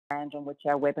land on which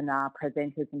our webinar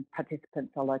presenters and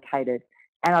participants are located,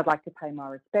 and I'd like to pay my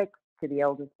respects to the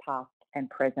elders past and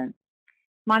present.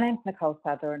 My name's Nicole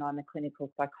Sadler and I'm a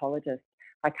clinical psychologist.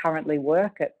 I currently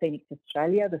work at Phoenix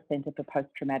Australia, the Centre for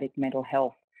Post-Traumatic Mental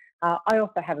Health. I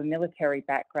also have a military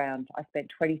background. I spent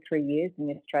 23 years in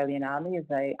the Australian Army as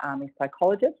an Army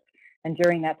psychologist, and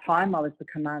during that time I was the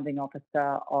commanding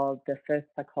officer of the 1st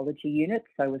Psychology Unit,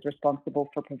 so I was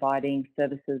responsible for providing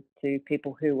services to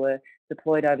people who were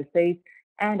deployed overseas,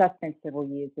 and I spent several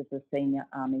years as a senior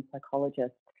Army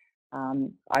psychologist.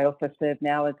 I also serve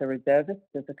now as a reservist,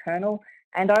 as a colonel,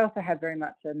 and I also have very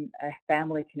much a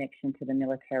family connection to the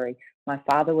military. My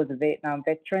father was a Vietnam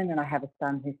veteran, and I have a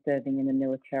son who's serving in the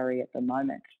military at the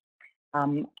moment.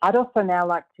 I'd also now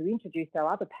like to introduce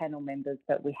our other panel members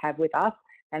that we have with us,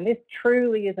 and this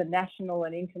truly is a national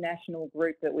and international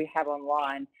group that we have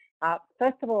online.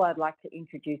 First of all, I'd like to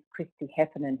introduce Christy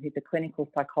Heffernan, who's a clinical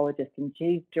psychologist, and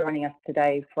she's joining us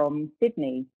today from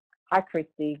Sydney. Hi,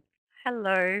 Christy.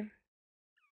 Hello.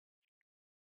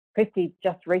 Christy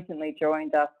just recently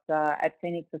joined us at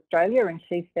Phoenix Australia, and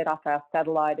she set up our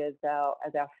satellite as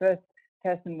our first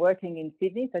person working in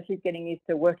Sydney, so she's getting used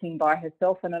to working by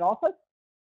herself in an office.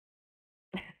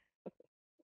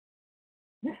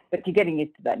 But you're getting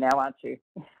used to that now, aren't you?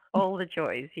 All the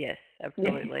joys, yes,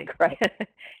 absolutely. Yeah, great.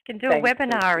 Can do a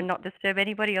webinar and not disturb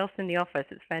anybody else in the office.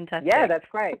 It's fantastic. Yeah, that's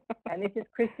great. And this is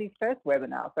Christy's first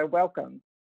webinar, so welcome.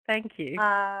 Thank you.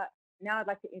 Now I'd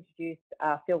like to introduce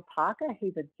Phil Parker.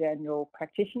 He's a general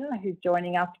practitioner who's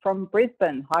joining us from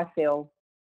Brisbane. Hi, Phil.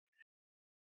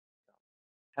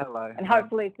 Hello. And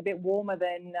hopefully it's a bit warmer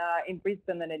than in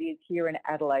Brisbane than it is here in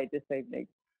Adelaide this evening.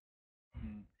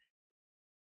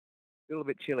 A little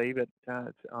bit chilly, but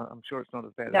I'm sure it's not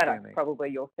as bad as No, that's probably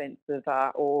your sense of,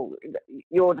 or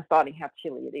you're deciding how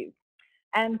chilly it is.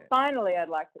 And finally, I'd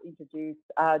like to introduce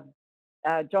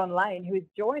John Lane, who is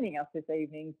joining us this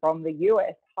evening from the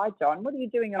US. Hi, John. What are you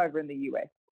doing over in the US?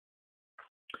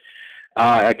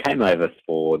 I came over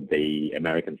for the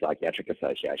American Psychiatric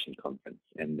Association conference,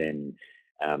 and then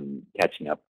catching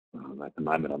up. At the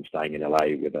moment, I'm staying in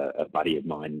LA with a buddy of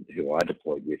mine who I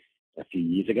deployed with a few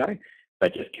years ago,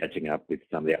 but just catching up with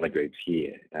some of the other groups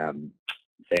here. San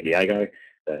Diego,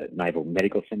 the Naval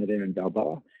Medical Center there in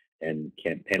Balboa, and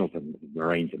Camp Pendleton,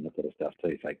 Marines and that sort of stuff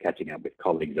too. So catching up with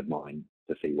colleagues of mine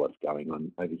to see what's going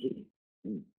on over here.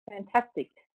 Fantastic.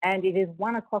 And it is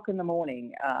 1 o'clock in the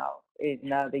morning in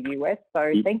the US.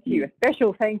 So thank you. A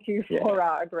special thank you for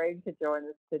agreeing to join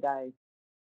us today.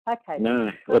 Okay.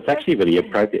 No, well, it's actually really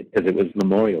appropriate because it was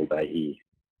Memorial Day here.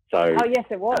 So, oh, yes,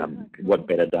 it was. What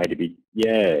better day to be,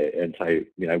 and so,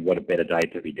 what a better day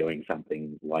to be doing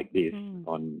something like this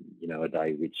on, a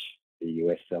day which the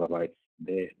US celebrates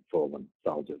their fallen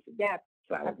soldiers. Yeah,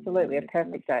 absolutely, a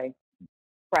perfect day.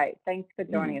 Great, thanks for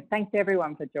joining us. Thanks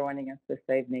everyone for joining us this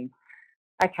evening.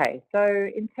 Okay, so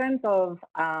in terms of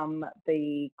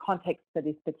the context for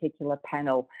this particular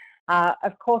panel,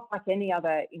 of course, like any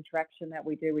other interaction that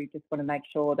we do, we just want to make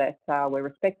sure that we're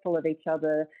respectful of each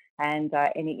other, and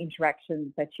any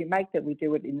interactions that you make, that we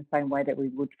do it in the same way that we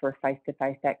would for a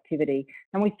face-to-face activity.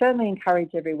 And we certainly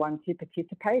encourage everyone to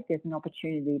participate. There's an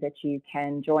opportunity that you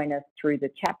can join us through the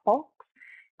chat box,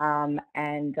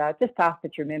 and just ask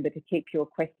that you remember to keep your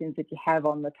questions that you have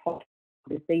on the top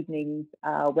of this evening's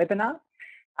webinar.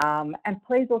 And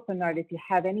please also note, if you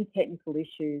have any technical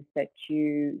issues, that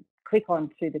you click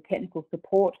onto the technical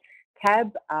support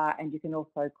tab, and you can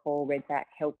also call Redback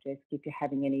Help Desk if you're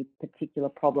having any particular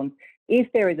problems.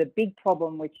 If there is a big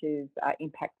problem which is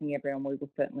impacting everyone, we will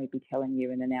certainly be telling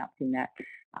you and announcing that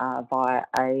via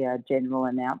a general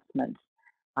announcement.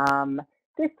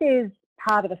 This is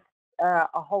part of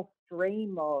a whole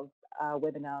stream of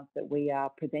webinars that we are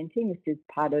presenting. This is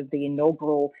part of the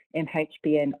inaugural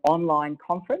MHBN online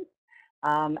conference,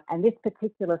 and this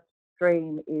particular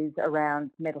stream is around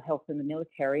mental health in the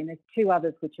military, and there's two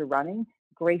others which are running: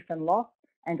 grief and loss,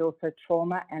 and also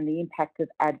trauma and the impact of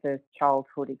adverse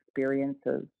childhood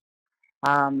experiences.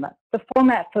 The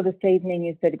format for this evening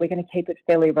is that we're going to keep it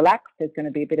fairly relaxed. There's going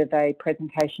to be a bit of a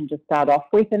presentation to start off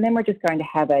with, and then we're just going to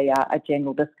have a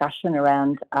general discussion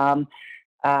around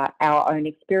our own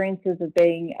experiences of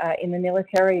being in the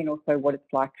military, and also what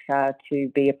it's like to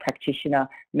be a practitioner,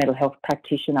 mental health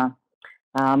practitioner.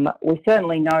 We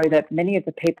certainly know that many of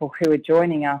the people who are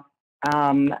joining us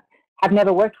have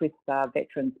never worked with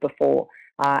veterans before,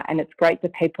 and it's great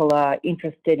that people are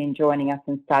interested in joining us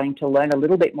and starting to learn a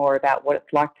little bit more about what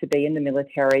it's like to be in the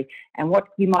military and what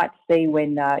you might see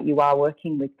when you are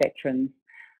working with veterans.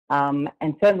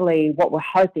 And certainly what we're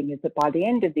hoping is that by the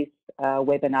end of this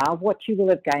webinar, what you will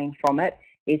have gained from it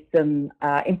is some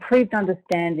improved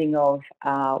understanding of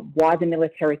why the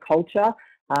military culture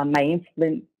may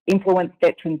influence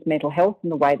veterans' mental health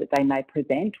and the way that they may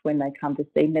present when they come to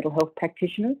see mental health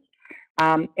practitioners.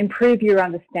 Improve your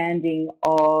understanding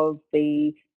of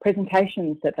the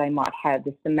presentations that they might have,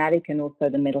 the somatic and also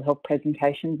the mental health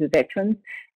presentations of veterans.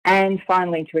 And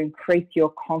finally, to increase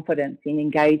your confidence in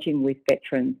engaging with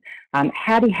veterans.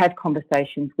 How do you have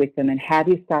conversations with them, and how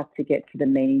do you start to get to the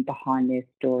meaning behind their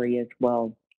story as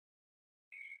well?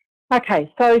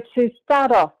 Okay, so to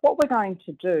start off, what we're going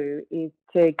to do is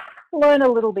to learn a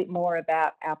little bit more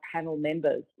about our panel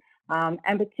members. And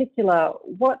in particular,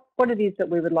 what it is that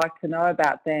we would like to know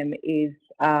about them is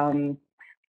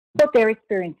what their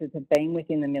experiences have been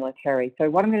within the military. So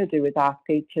what I'm going to do is ask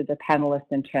each of the panellists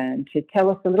in turn to tell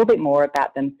us a little bit more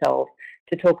about themselves,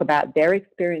 to talk about their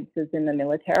experiences in the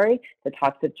military, the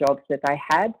types of jobs that they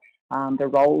had, the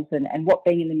roles and what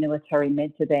being in the military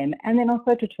meant to them, and then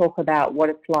also to talk about what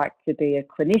it's like to be a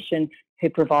clinician who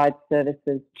provides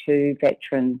services to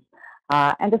veterans.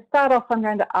 And to start off, I'm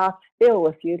going to ask Phil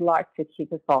if you'd like to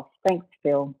kick us off. Thanks,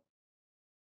 Phil.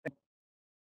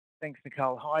 Thanks,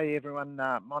 Nicole. Hi, everyone.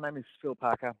 My name is Phil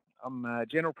Parker. I'm a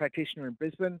general practitioner in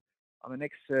Brisbane. I'm an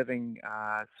ex-serving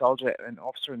soldier and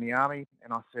officer in the Army,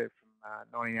 and I served from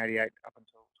 1988 up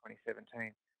until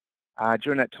 2017.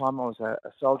 During that time, I was a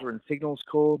soldier in Signals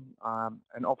Corps,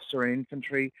 an officer in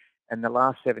infantry, and the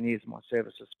last 7 years of my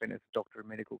service I spent as a doctor in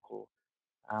medical corps.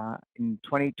 In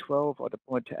 2012, I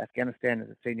deployed to Afghanistan as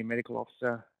a senior medical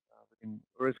officer within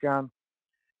Uruzgan.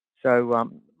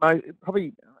 So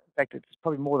in fact, it's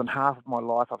probably more than half of my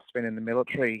life I've spent in the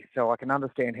military, so I can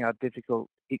understand how difficult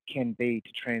it can be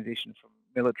to transition from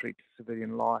military to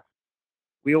civilian life.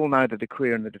 We all know that the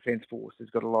career in the Defence Force has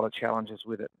got a lot of challenges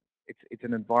with it. It's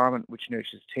an environment which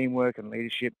nurtures teamwork and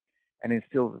leadership and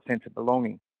instills a sense of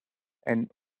belonging.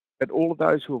 But all of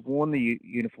those who have worn the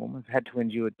uniform have had to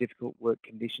endure difficult work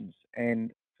conditions,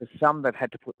 and for some they've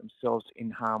had to put themselves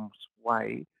in harm's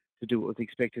way to do what was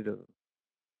expected of them.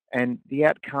 And the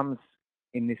outcomes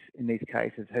in these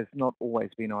cases has not always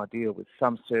been ideal, with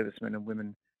some servicemen and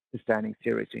women sustaining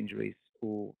serious injuries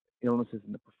or illnesses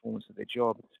in the performance of their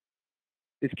jobs.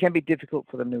 This can be difficult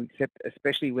for them to accept,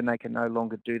 especially when they can no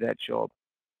longer do that job.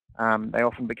 They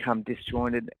often become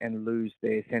disjointed and lose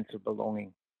their sense of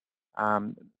belonging.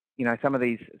 You know, some of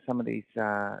these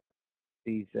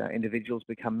individuals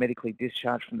become medically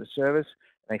discharged from the service.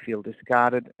 They feel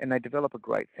discarded, and they develop a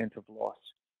great sense of loss.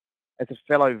 As a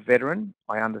fellow veteran,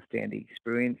 I understand the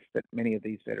experience that many of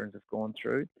these veterans have gone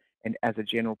through, and as a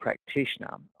general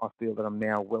practitioner, I feel that I'm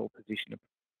now well positioned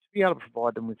to be able to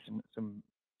provide them with some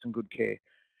good care.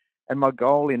 And my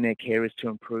goal in their care is to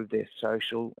improve their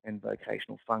social and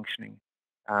vocational functioning.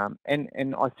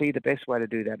 And I see the best way to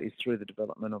do that is through the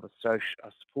development of a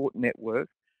support network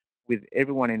with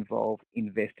everyone involved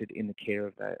invested in the care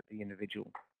of the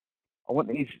individual. I want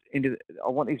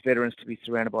these veterans to be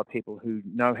surrounded by people who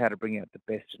know how to bring out the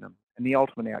best in them, and the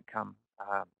ultimate outcome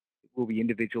will be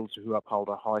individuals who uphold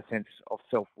a high sense of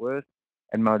self-worth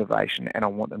and motivation, and I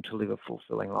want them to live a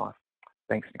fulfilling life.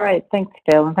 Thanks, Nicole. Great, thanks,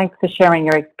 Phil, and thanks for sharing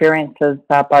your experiences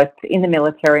both in the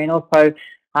military and also,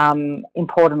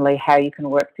 importantly, how you can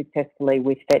work successfully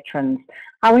with veterans.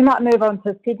 We might move on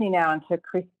to Sydney now and to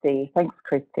Christy. Thanks,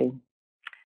 Christy.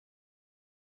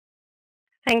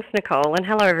 Thanks, Nicole, and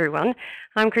hello, everyone.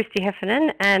 I'm Christy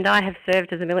Heffernan, and I have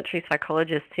served as a military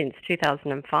psychologist since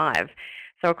 2005.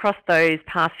 So across those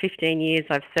past 15 years,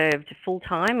 I've served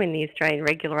full-time in the Australian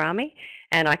Regular Army,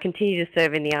 and I continue to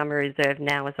serve in the Army Reserve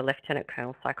now as a Lieutenant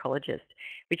Colonel psychologist,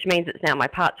 which means it's now my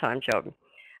part-time job.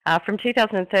 From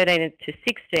 2013 to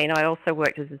 16, I also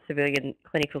worked as a civilian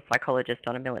clinical psychologist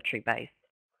on a military base.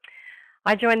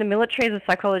 I joined the military as a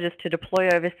psychologist to deploy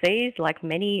overseas, like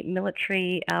many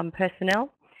military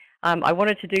personnel. I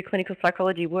wanted to do clinical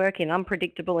psychology work in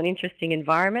unpredictable and interesting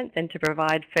environments and to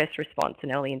provide first response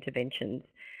and early interventions.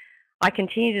 I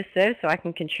continue to serve so I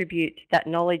can contribute that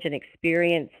knowledge and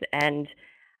experience, and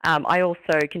I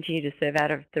also continue to serve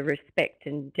out of the respect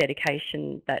and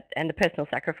dedication and the personal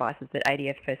sacrifices that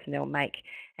ADF personnel make,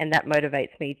 and that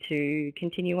motivates me to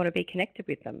continue want to be connected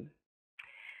with them.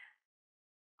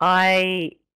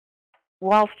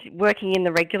 Whilst working in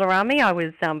the regular army, I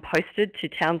was posted to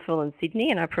Townsville and Sydney,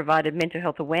 and I provided mental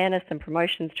health awareness and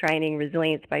promotions training,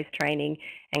 resilience-based training,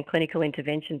 and clinical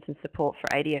interventions and support for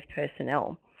ADF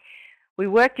personnel. We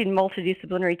worked in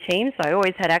multidisciplinary teams, so I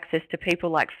always had access to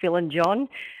people like Phil and John,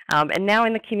 and now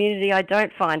in the community I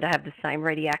don't find I have the same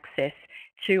ready access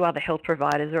to other health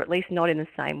providers, or at least not in the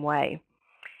same way.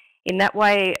 In that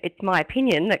way, it's my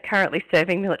opinion that currently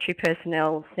serving military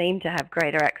personnel seem to have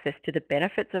greater access to the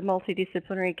benefits of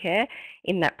multidisciplinary care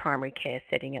in that primary care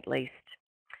setting at least.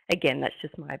 Again, that's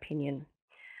just my opinion.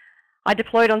 I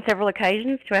deployed on several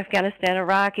occasions to Afghanistan,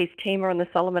 Iraq, East Timor and the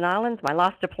Solomon Islands. My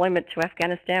last deployment to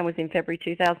Afghanistan was in February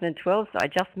 2012, so I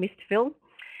just missed Phil.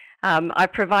 I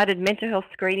provided mental health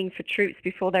screening for troops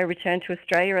before they returned to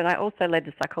Australia, and I also led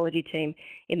the psychology team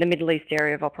in the Middle East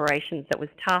area of operations that was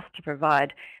tasked to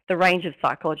provide the range of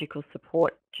psychological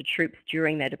support to troops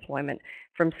during their deployment,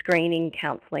 from screening,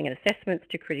 counselling and assessments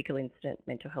to critical incident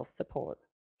mental health support.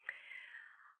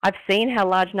 I've seen how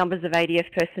large numbers of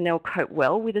ADF personnel cope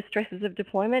well with the stresses of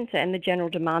deployment and the general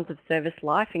demands of service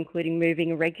life, including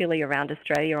moving regularly around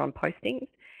Australia on postings,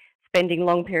 spending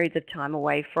long periods of time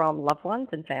away from loved ones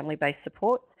and family-based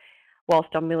supports,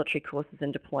 whilst on military courses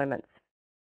and deployments.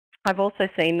 I've also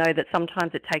seen, though, that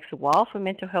sometimes it takes a while for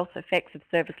mental health effects of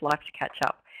service life to catch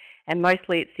up, and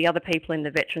mostly it's the other people in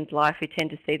the veteran's life who tend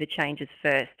to see the changes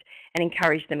first and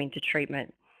encourage them into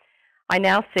treatment. I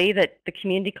now see that the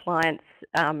community clients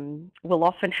will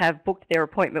often have booked their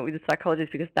appointment with a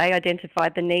psychologist because they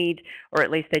identified the need, or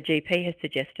at least their GP has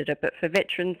suggested it. But for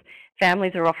veterans,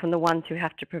 families are often the ones who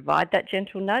have to provide that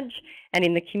gentle nudge. And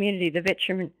in the community, the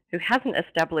veteran who hasn't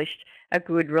established a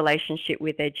good relationship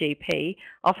with their GP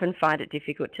often find it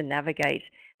difficult to navigate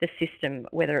the system,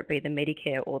 whether it be the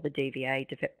Medicare or the DVA,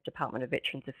 Department of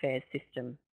Veterans Affairs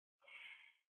system.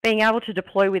 Being able to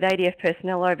deploy with ADF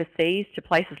personnel overseas to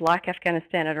places like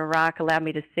Afghanistan and Iraq allowed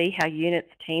me to see how units,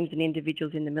 teams and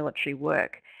individuals in the military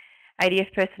work.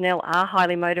 ADF personnel are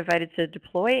highly motivated to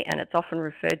deploy, and it's often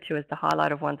referred to as the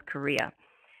highlight of one's career.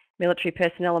 Military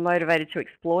personnel are motivated to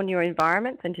explore new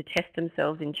environments and to test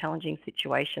themselves in challenging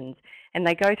situations, and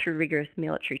they go through rigorous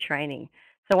military training.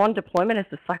 So on deployment as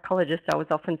a psychologist, I was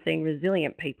often seeing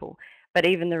resilient people, but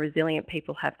even the resilient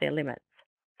people have their limits.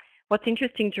 What's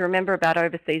interesting to remember about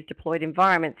overseas deployed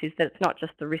environments is that it's not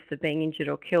just the risks of being injured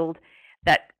or killed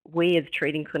that we as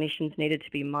treating clinicians needed to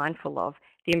be mindful of.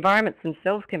 The environments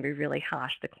themselves can be really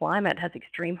harsh. The climate has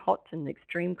extreme hot and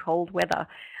extreme cold weather,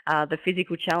 the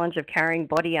physical challenge of carrying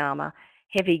body armour,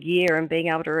 heavy gear and being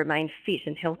able to remain fit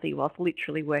and healthy whilst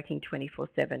literally working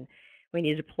 24/7. When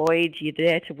you're deployed, you're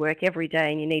there to work every day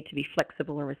and you need to be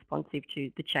flexible and responsive to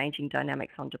the changing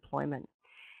dynamics on deployment.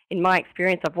 In my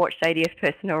experience, I've watched ADF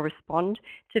personnel respond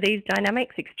to these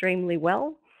dynamics extremely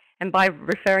well. And by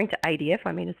referring to ADF,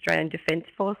 I mean Australian Defence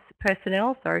Force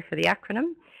personnel, sorry for the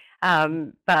acronym.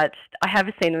 But I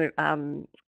have seen them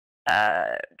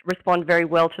respond very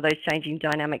well to those changing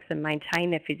dynamics and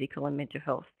maintain their physical and mental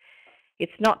health.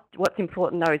 It's not, what's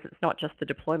important though is it's not just the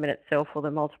deployment itself or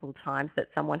the multiple times that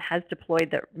someone has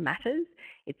deployed that matters.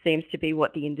 It seems to be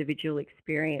what the individual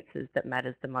experiences that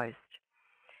matters the most.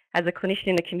 As a clinician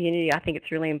in the community, I think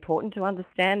it's really important to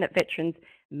understand that veterans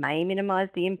may minimise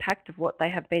the impact of what they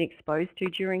have been exposed to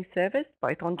during service,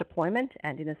 both on deployment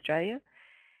and in Australia.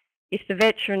 If the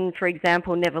veteran, for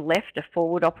example, never left a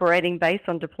forward operating base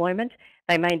on deployment,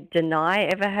 they may deny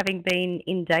ever having been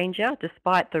in danger,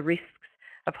 despite the risks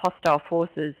of hostile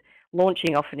forces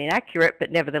launching often inaccurate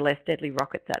but nevertheless deadly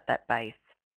rockets at that base.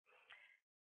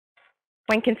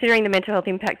 When considering the mental health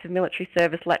impacts of military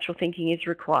service, lateral thinking is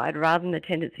required rather than the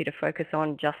tendency to focus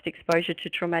on just exposure to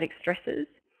traumatic stresses.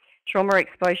 Trauma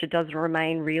exposure does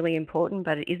remain really important,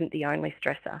 but it isn't the only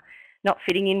stressor. Not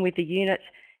fitting in with the unit,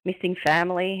 missing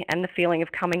family, and the feeling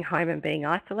of coming home and being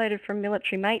isolated from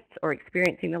military mates or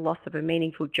experiencing the loss of a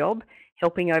meaningful job,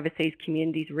 helping overseas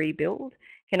communities rebuild,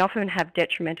 can often have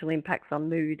detrimental impacts on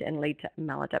mood and lead to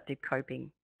maladaptive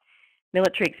coping.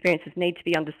 Military experiences need to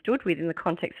be understood within the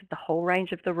context of the whole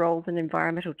range of the roles and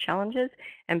environmental challenges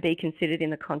and be considered in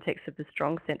the context of the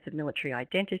strong sense of military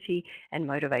identity and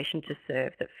motivation to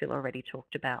serve that Phil already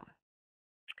talked about.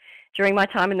 During my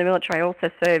time in the military, I also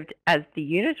served as the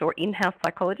unit or in-house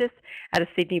psychologist at a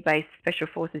Sydney-based Special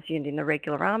Forces unit in the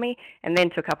Regular Army, and then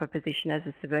took up a position as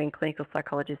a civilian clinical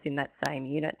psychologist in that same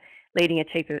unit, leading a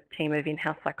team of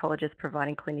in-house psychologists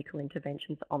providing clinical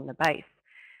interventions on the base.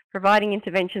 Providing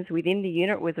interventions within the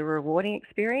unit was a rewarding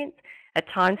experience. At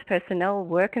times, personnel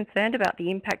were concerned about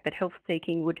the impact that help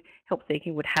seeking would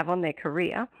have on their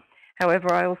career.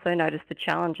 However, I also noticed the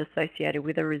challenge associated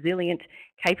with a resilient,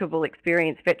 capable,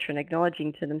 experienced veteran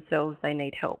acknowledging to themselves they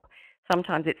need help.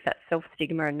 Sometimes it's that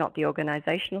self-stigma and not the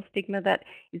organisational stigma that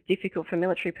is difficult for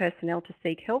military personnel to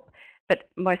seek help, but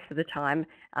most of the time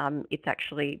it's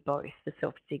actually both the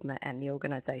self-stigma and the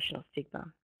organisational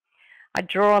stigma. I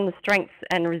draw on the strengths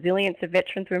and resilience of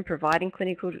veterans when providing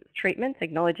clinical treatments,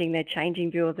 acknowledging their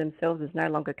changing view of themselves as no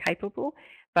longer capable,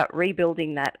 but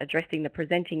rebuilding that, addressing the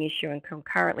presenting issue and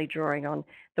concurrently drawing on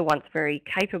the once very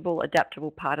capable,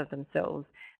 adaptable part of themselves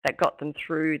that got them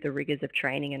through the rigours of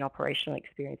training and operational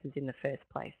experiences in the first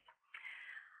place.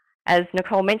 As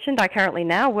Nicole mentioned, I currently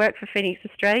now work for Phoenix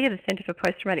Australia, the Centre for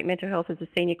Post-Traumatic Mental Health, as a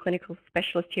senior clinical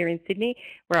specialist here in Sydney,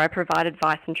 where I provide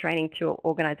advice and training to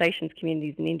organisations,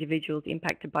 communities and individuals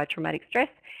impacted by traumatic stress,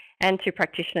 and to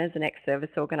practitioners and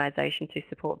ex-service organisations who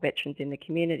support veterans in the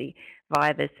community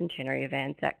via the Centenary of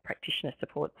Anzac Practitioner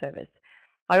Support Service.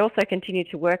 I also continue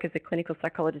to work as a clinical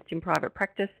psychologist in private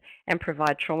practice and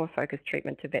provide trauma-focused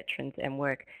treatment to veterans and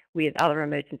work with other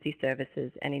emergency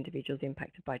services and individuals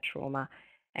impacted by trauma,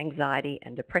 anxiety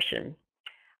and depression.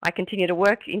 I continue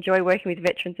to enjoy working with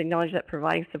veterans, acknowledge that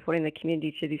providing support in the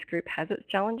community to this group has its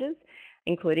challenges,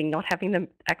 including not having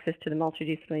access to the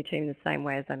multidisciplinary team in the same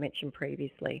way as I mentioned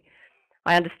previously.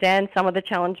 I understand some of the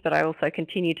challenge, but I also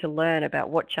continue to learn about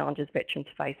what challenges veterans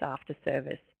face after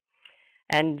service.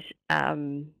 And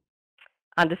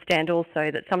understand also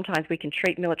that sometimes we can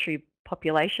treat military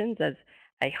populations as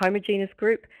a homogeneous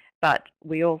group, but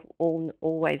we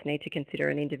always need to consider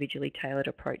an individually tailored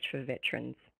approach for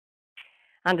veterans.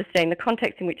 Understanding the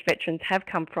context in which veterans have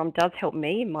come from does help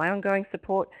me in my ongoing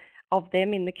support of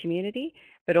them in the community,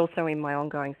 but also in my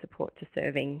ongoing support to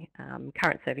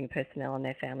current serving personnel and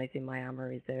their families in my Armour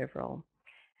Reserve role.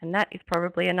 And that is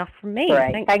probably enough from me.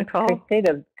 Great. Thanks, Thanks, Nicole.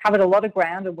 Christy. Covered a lot of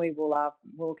ground, and we will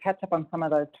we'll catch up on some of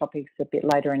those topics a bit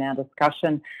later in our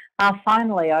discussion.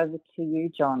 Finally, over to you,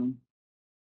 John.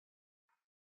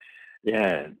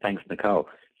 Yeah, thanks, Nicole.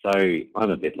 So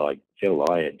I'm a bit like Phil.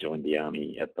 I had joined the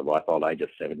Army at the ripe old age of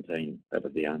 17. That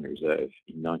was the Army Reserve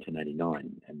in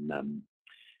 1989, and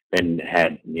then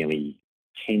had nearly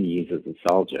 10 years as a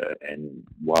soldier. And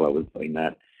while I was doing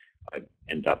that, I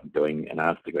ended up doing an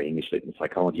arts degree, English Lit and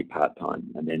Psychology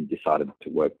part-time, and then decided to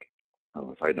work,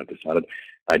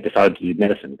 I decided to do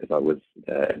medicine because I was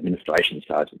administration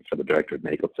sergeant for the Director of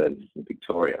Medical Services in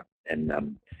Victoria,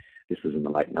 and this was in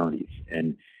the late 90s.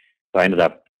 And so I ended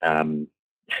up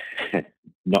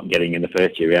not getting in the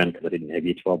first year round because I didn't have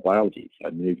Year 12 biology. So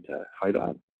I moved to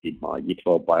Hobart, did my Year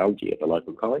 12 biology at the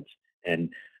local college, and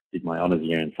did my honours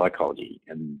year in psychology,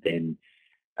 and then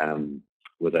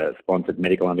was a sponsored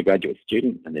medical undergraduate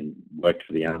student, and then worked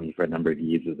for the Army for a number of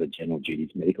years as a general duties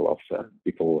medical officer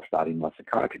before starting my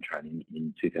psychiatry training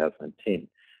in 2010.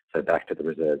 So back to the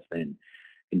reserves then.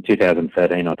 In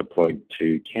 2013, I deployed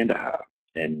to Kandahar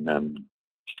and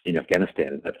in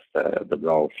Afghanistan. That's the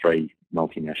Role 3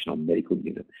 multinational medical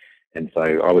unit. And so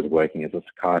I was working as a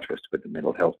psychiatrist with the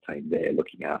mental health team there,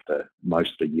 looking after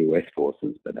mostly US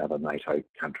forces, but other NATO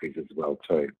countries as well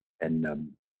too.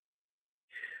 And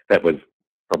that was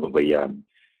probably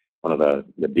one of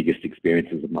the biggest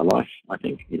experiences of my life, I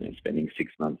think, spending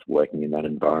 6 months working in that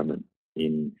environment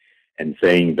and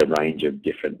seeing the range of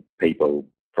different people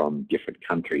from different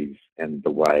countries and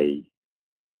the way,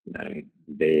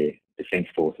 their defence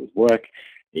forces work,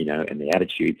 and the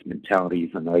attitudes,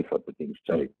 mentalities, and those sorts of things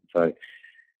too. So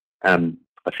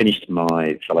I finished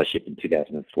my fellowship in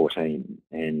 2014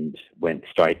 and went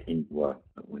straight into,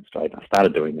 I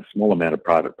started doing a small amount of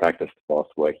private practice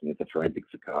whilst working as a forensic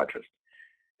psychiatrist,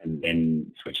 and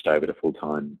then switched over to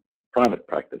full-time private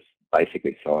practice,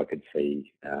 basically so I could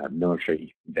see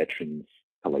military, veterans,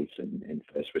 police and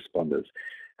first responders,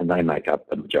 and they make up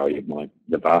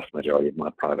the vast majority of my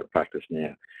private practice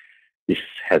now. This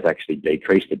has actually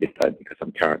decreased a bit though, because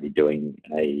I'm currently doing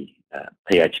a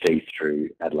PhD through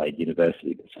Adelaide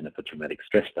University, the Centre for Traumatic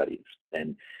Stress Studies,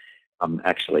 and I'm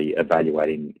actually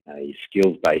evaluating a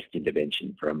skills-based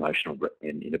intervention for emotional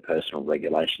and interpersonal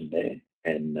regulation there,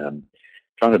 and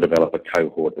trying to develop a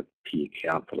cohort of peer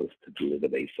counsellors to deliver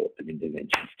these sorts of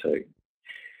interventions too.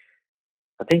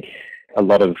 I think a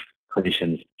lot of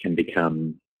clinicians can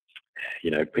become,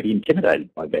 pretty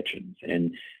intimidated by veterans,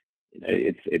 and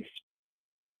it's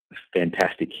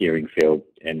fantastic hearing Phil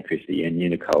and Christy and you,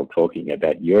 Nicole, talking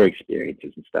about your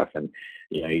experiences and stuff. And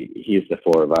here's the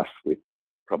four of us with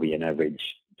probably an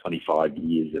average 25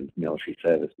 years of military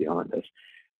service behind us.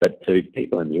 But to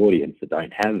people in the audience that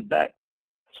don't have that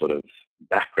sort of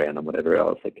background and whatever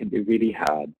else, it can be really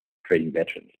hard treating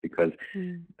veterans because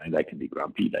they can be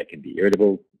grumpy, they can be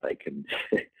irritable, they can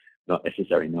not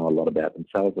necessarily know a lot about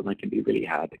themselves, and they can be really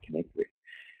hard to connect with.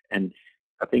 And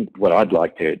I think what I'd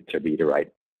like to reiterate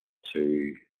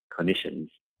to clinicians,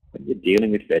 when you're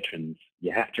dealing with veterans,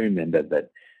 you have to remember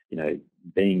that,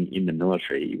 being in the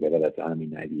military, whether that's Army,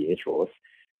 Navy, Air Force,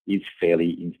 is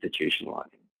fairly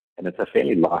institutionalizing. And it's a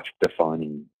fairly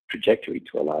life-defining trajectory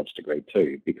to a large degree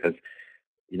too, because,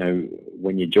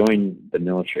 when you join the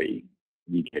military,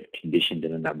 you get conditioned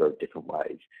in a number of different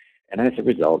ways. And as a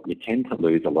result, you tend to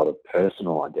lose a lot of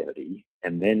personal identity,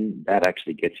 and then that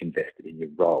actually gets invested in your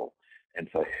role. And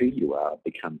so who you are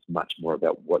becomes much more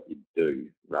about what you do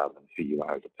rather than who you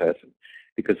are as a person.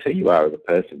 Because who you are as a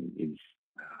person is,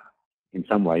 in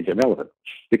some ways, irrelevant.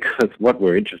 Because what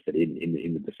we're interested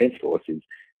in the Defence Force is,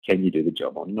 can you do the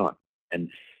job or not? And,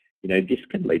 you know, this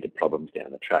can lead to problems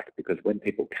down the track, because when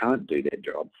people can't do their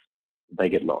jobs, they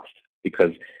get lost.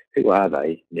 Because who are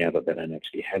they now that they don't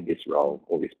actually have this role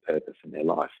or this purpose in their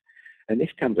life? And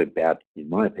this comes about, in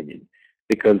my opinion,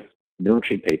 because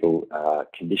military people are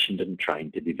conditioned and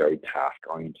trained to be very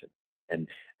task-oriented. And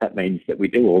that means that we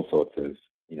do all sorts of,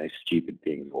 you know, stupid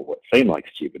things, or what seem like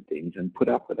stupid things, and put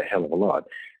up with a hell of a lot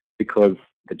because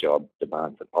the job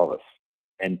demands it of us.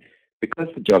 And because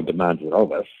the job demands it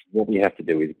of us, what we have to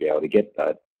do is be able to get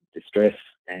that distress,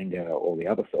 anger, all the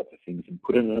other sorts of things, and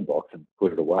put it in a box and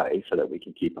put it away so that we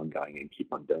can keep on going and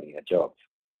keep on doing our jobs.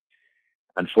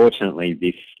 Unfortunately,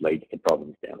 this leads to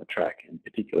problems down the track, and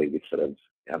particularly with sort of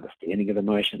understanding of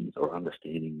emotions, or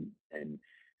understanding and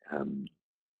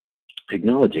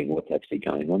acknowledging what's actually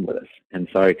going on with us. And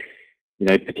so, you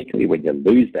know, particularly when you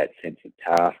lose that sense of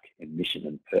task and mission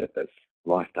and purpose,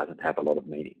 life doesn't have a lot of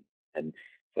meaning. And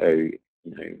so, you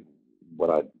know, what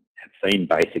I have seen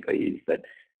basically is that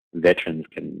veterans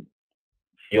can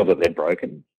feel that they're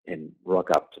broken and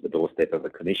rock up to the doorstep of a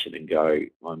clinician and go,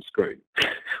 I'm screwed.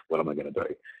 What am I going to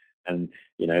do? And,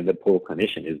 you know, the poor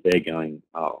clinician is there going,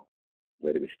 oh,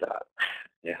 where do we start?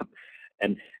 Yeah.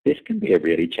 And this can be a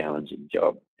really challenging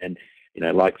job. And, you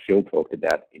know, like Phil talked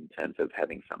about in terms of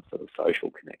having some sort of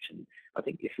social connection, I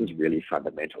think this is really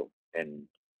fundamental. And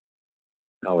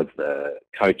I was the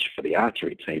coach for the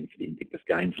archery team for the Invictus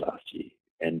Games last year.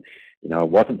 And, you know, I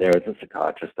wasn't there as a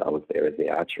psychiatrist, I was there as the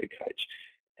archery coach.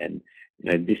 And,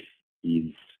 you know, this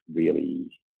is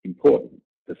really important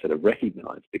to sort of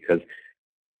recognise, because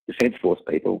Defence Force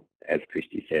people, as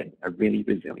Christy said, are really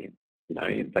resilient. You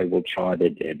know, they will try their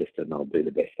damnedest and they'll do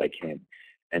the best they can.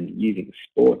 And using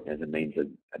sport as a means of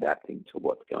adapting to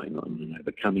what's going on, you know,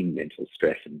 overcoming mental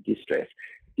stress and distress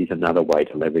is another way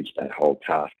to leverage that whole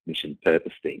task, mission,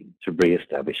 purpose thing to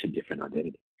re-establish a different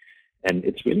identity. And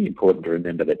it's really important to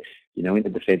remember that, you know, in the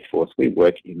Defence Force, we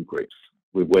work in groups,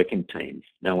 we work in teams,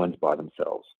 no one's by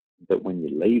themselves. But when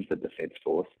you leave the Defence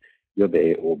Force, you're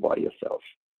there all by yourself,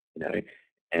 you know,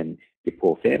 and your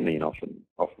poor family and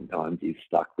oftentimes is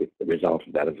stuck with the result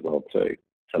of that as well too.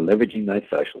 So leveraging those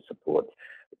social supports,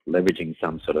 leveraging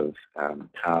some sort of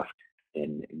task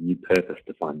and new purpose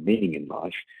to find meaning in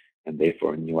life, and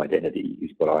therefore a new identity,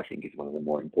 is what I think is one of the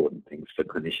more important things for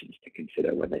clinicians to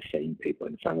consider when they're seeing people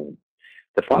in front of them.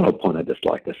 The final point I'd just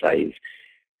like to say is,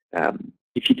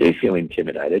 if you do feel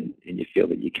intimidated and you feel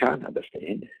that you can't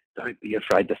understand, don't be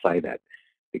afraid to say that,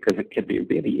 because it can be a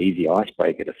really easy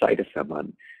icebreaker to say to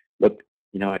someone, look,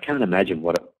 you know, I can't imagine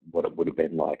what it would have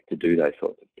been like to do those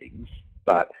sorts of things,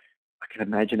 but I can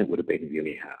imagine it would have been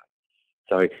really hard.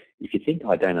 So if you think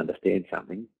I don't understand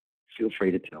something, feel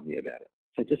free to tell me about it.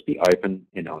 So just be open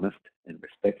and honest and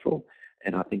respectful,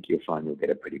 and I think you'll find you'll get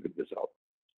a pretty good result.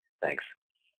 Thanks.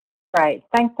 Great.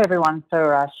 Thanks, everyone,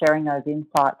 for sharing those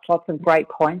insights. Lots of great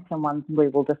points, and ones we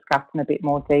will discuss in a bit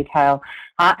more detail.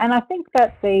 And I think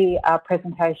that the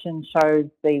presentation shows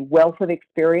the wealth of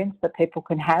experience that people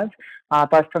can have,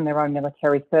 both from their own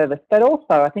military service, but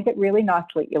also I think it really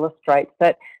nicely illustrates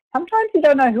that sometimes you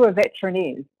don't know who a veteran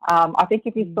is. I think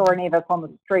if you saw any of us on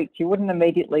the streets, you wouldn't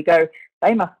immediately go,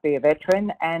 they must be a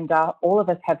veteran, and all of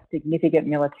us have significant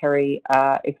military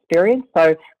experience.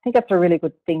 So I think that's a really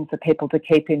good thing for people to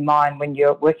keep in mind when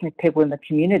you're working with people in the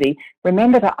community.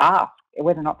 Remember to ask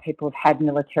whether or not people have had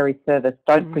military service.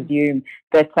 Don't presume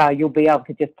that you'll be able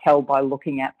to just tell by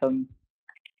looking at them.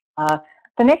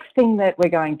 The next thing that we're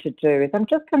going to do is I'm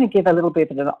just going to give a little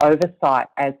bit of an oversight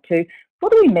as to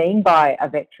what do we mean by a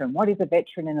veteran? What is a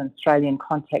veteran in an Australian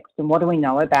context, and what do we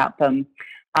know about them?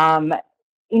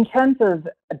 In terms of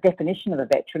a definition of a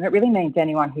veteran, it really means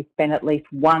anyone who's spent at least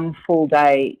one full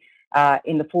day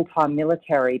in the full-time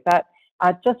military. But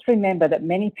just remember that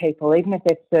many people, even if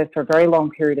they've served for a very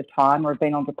long period of time or have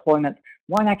been on deployment,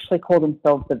 won't actually call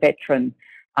themselves a veteran.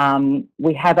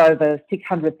 We have over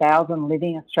 600,000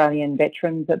 living Australian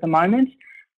veterans at the moment.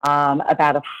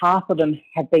 About half of them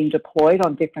have been deployed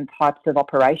on different types of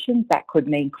operations. That could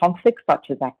mean conflicts such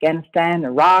as Afghanistan,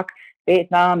 Iraq,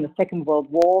 Vietnam, the Second World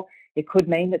War. It could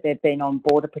mean that they've been on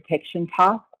border protection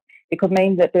tasks. It could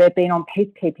mean that they've been on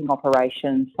peacekeeping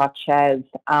operations such as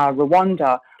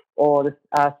Rwanda or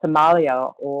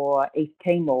Somalia or East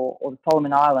Timor or the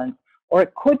Solomon Islands. Or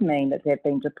it could mean that they've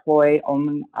been deployed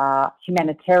on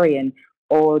humanitarian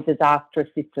or disaster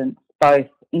assistance, both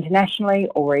internationally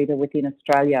or either within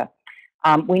Australia.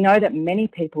 We know that many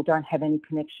people don't have any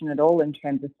connection at all in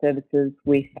terms of services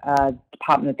with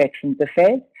Department of Veterans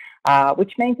Affairs,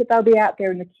 which means that they'll be out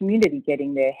there in the community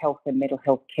getting their health and mental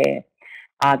health care.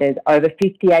 There's over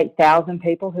 58,000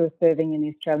 people who are serving in the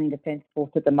Australian Defence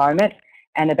Force at the moment,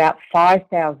 and about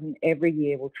 5,000 every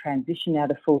year will transition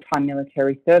out of full-time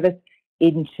military service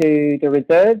into the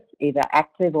reserves, either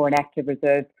active or inactive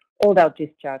reserves, or they'll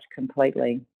discharge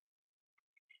completely.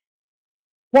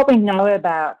 What we know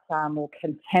about more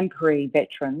contemporary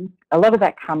veterans, a lot of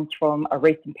that comes from a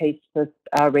recent piece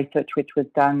of research which was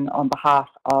done on behalf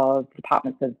of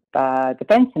Departments of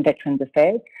Defence and Veterans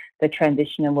Affairs, the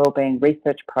Transition and Wellbeing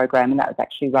Research Program, and that was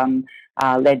actually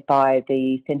led by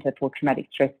the Centre for Traumatic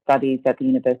Stress Studies at the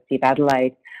University of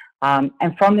Adelaide.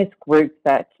 And from this group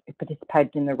that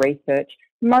participated in the research,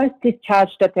 most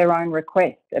discharged at their own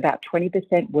request. About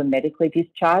 20% were medically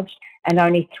discharged and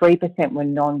only 3% were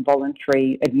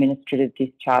non-voluntary administrative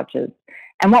discharges.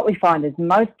 And what we find is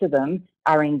most of them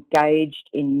are engaged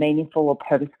in meaningful or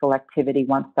purposeful activity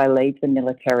once they leave the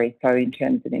military, so in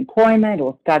terms of employment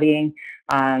or studying,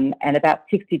 and about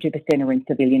 62% are in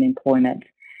civilian employment.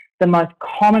 The most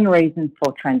common reasons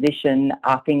for transition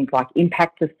are things like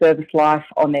impact of service life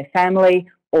on their family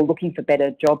or looking for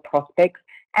better job prospects,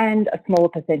 and a smaller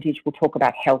percentage will talk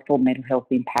about health or mental health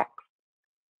impacts.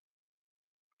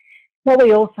 What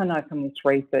we also know from this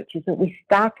research is that we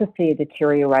start to see a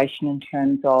deterioration in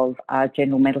terms of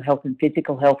general mental health and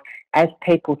physical health as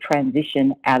people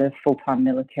transition out of full-time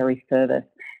military service.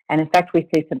 And in fact, we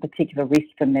see some particular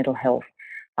risks for mental health.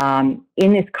 In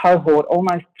this cohort,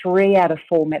 almost 3 out of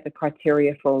 4 met the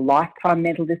criteria for a lifetime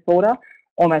mental disorder.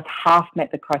 Almost half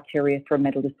met the criteria for a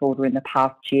mental disorder in the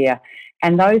past year.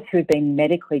 And those who've been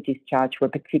medically discharged were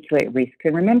particularly at risk.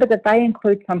 And remember that they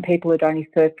include some people who'd only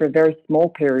served for a very small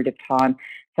period of time.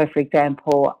 So, for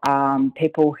example,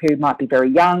 people who might be very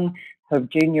young, who have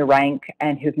junior rank,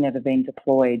 and who've never been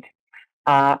deployed.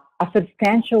 A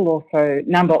substantial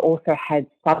number also had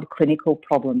subclinical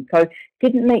problems. So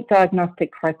didn't meet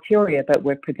diagnostic criteria, but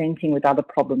were presenting with other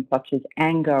problems such as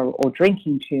anger or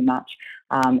drinking too much,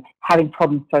 having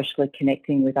problems socially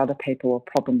connecting with other people or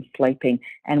problems sleeping.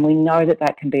 And we know that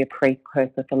that can be a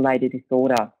precursor for later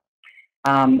disorder.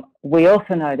 We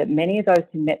also know that many of those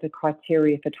who met the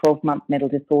criteria for 12-month mental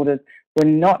disorders were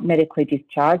not medically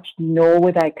discharged, nor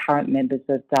were they current members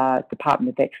of the Department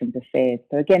of Veterans Affairs.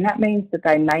 So again, that means that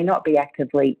they may not be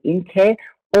actively in care,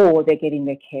 or they're getting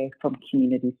their care from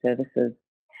community services.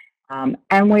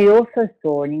 And we also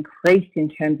saw an increase in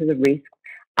terms of the risk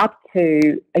up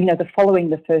to, following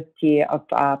the first year of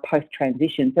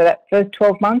post-transition. So that first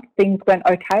 12 months, things went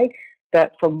okay,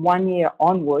 but from 1 year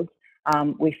onwards,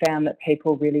 we found that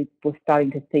people really were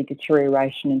starting to see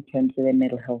deterioration in terms of their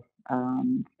mental health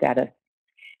status.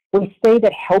 We see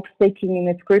that help seeking in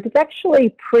this group is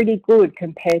actually pretty good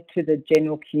compared to the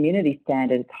general community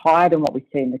standard. It's higher than what we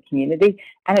see in the community,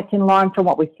 and it's in line from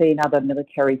what we see in other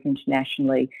militaries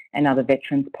internationally and other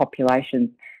veterans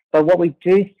populations. So what we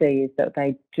do see is that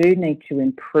they do need to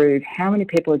improve how many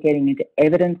people are getting into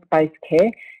evidence-based care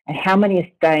and how many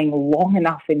are staying long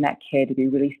enough in that care to be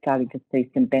really starting to see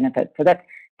some benefits. So that's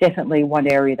definitely one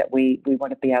area that we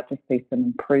want to be able to see some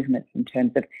improvements in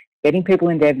terms of getting people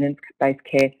into evidence-based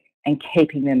care and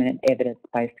keeping them in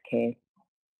evidence-based care.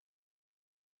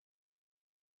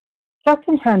 Just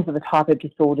in terms of the type of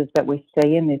disorders that we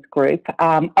see in this group,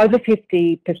 over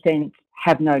 50%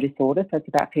 have no disorder, so it's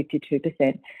about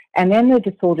 52%. And then the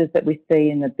disorders that we see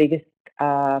in the biggest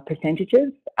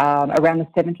percentages, around the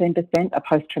 17% are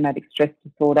post-traumatic stress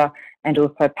disorder and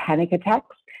also panic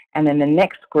attacks. And then the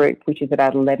next group, which is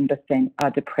about 11%, are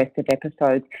depressive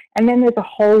episodes. And then there's a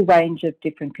whole range of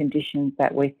different conditions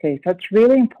that we see. So it's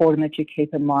really important that you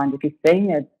keep in mind, if you're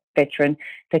seeing a veteran,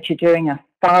 that you're doing a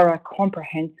thorough,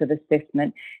 comprehensive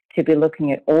assessment to be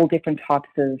looking at all different types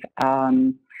of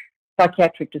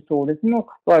psychiatric disorders and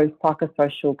also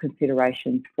psychosocial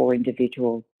considerations for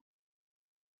individuals.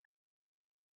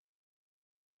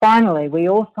 Finally, we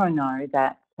also know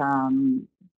that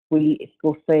we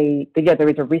will see that there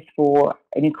is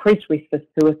an increased risk for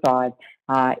suicide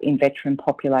in veteran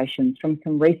populations from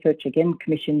some research, again,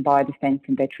 commissioned by Defence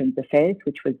and Veterans Affairs,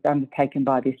 which was undertaken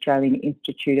by the Australian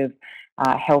Institute of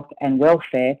Health and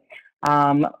Welfare.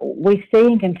 We see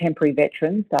in contemporary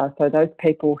veterans, so those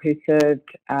people who served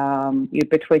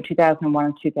between 2001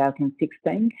 and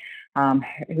 2016,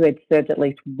 who had served at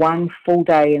least one full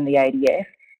day in the ADF,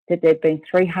 that there have been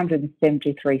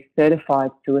 373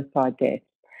 certified suicide deaths.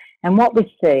 And what we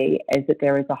see is that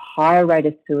there is a higher rate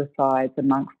of suicides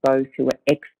amongst those who are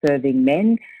ex-serving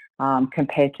men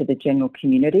compared to the general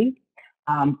community.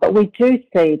 But we do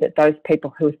see that those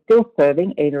people who are still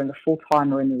serving, either in the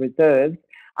full-time or in the reserves,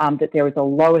 that there is a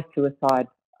lower suicide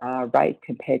rate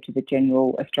compared to the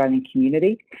general Australian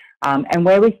community. And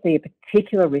where we see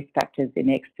particular risk factors in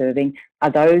ex-serving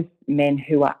are those men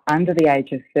who are under the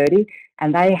age of 30,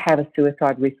 and they have a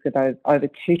suicide risk of over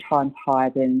 2 times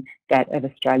higher than that of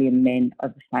Australian men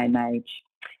of the same age.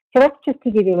 So that's just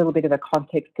to give you a little bit of a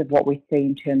context of what we see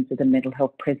in terms of the mental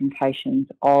health presentations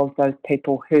of those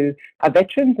people who are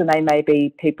veterans, and they may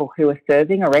be people who are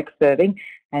serving or ex-serving,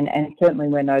 and certainly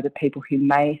we know that people who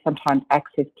may sometimes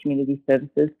access community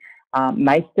services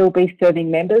may still be serving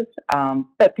members,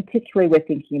 but particularly we're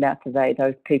thinking about today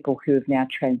those people who have now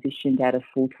transitioned out of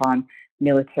full-time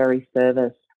military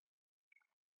service.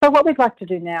 So what we'd like to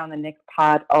do now in the next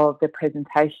part of the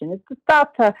presentation is to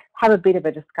start to have a bit of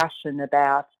a discussion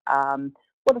about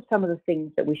what are some of the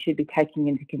things that we should be taking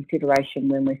into consideration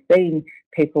when we're seeing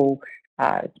people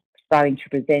starting to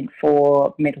present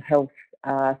for mental health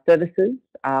services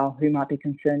who might be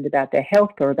concerned about their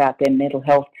health or about their mental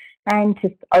health, and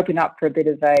just open up for a bit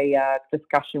of a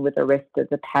discussion with the rest of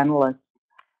the panellists.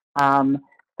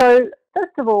 So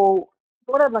first of all,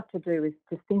 what I'd like to do is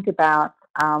to think about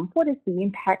what is the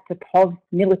impact of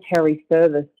military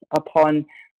service upon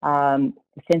the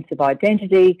sense of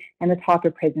identity and the type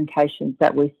of presentations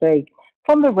that we see.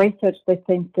 From the research, there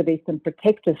seems to be some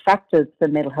protective factors for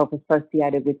mental health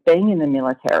associated with being in the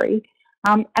military.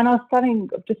 And I was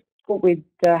just thought we'd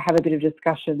have a bit of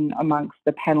discussion amongst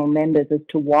the panel members as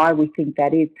to why we think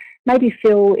that is. Maybe,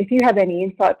 Phil, if you have any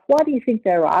insights, why do you think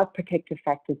there are protective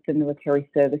factors for military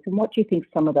service, and what do you think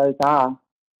some of those are?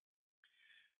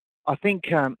 I think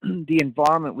the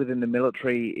environment within the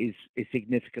military is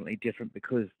significantly different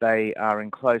because they are in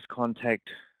close contact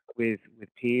with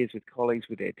peers, with colleagues,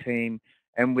 with their team,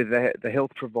 and with the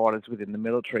health providers within the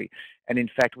military. And in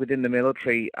fact, within the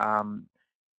military,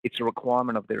 it's a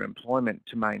requirement of their employment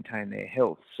to maintain their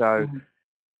health. So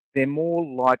they're more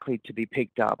likely to be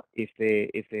picked up if they're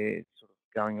sort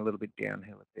of going a little bit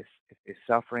downhill, if they're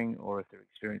suffering or if they're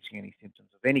experiencing any symptoms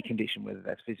of any condition, whether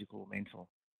that's physical or mental.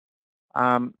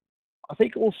 I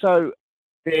think also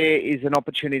there is an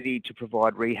opportunity to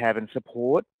provide rehab and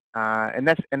support, and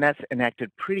that's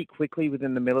enacted pretty quickly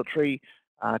within the military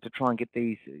to try and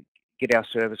get our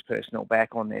service personnel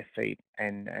back on their feet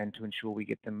and to ensure we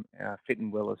get them fit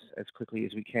and well as quickly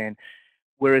as we can.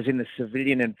 Whereas in the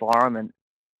civilian environment,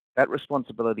 that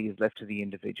responsibility is left to the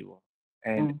individual,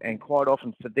 and quite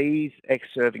often for these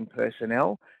ex-serving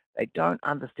personnel, they don't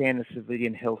understand the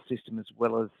civilian health system as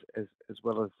well as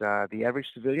the average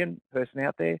civilian person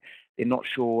out there. They're not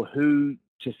sure who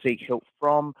to seek help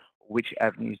from, or which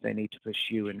avenues they need to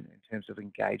pursue in terms of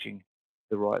engaging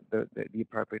the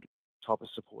appropriate type of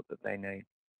support that they need.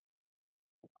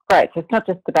 Great. So it's not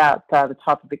just about the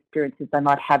type of experiences they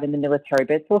might have in the military,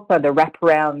 but it's also the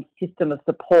wraparound system of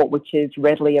support which is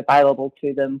readily available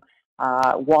to them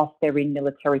whilst they're in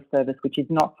military service, which is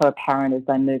not so apparent as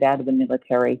they move out of the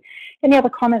military. Any other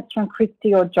comments from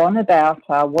Christy or John about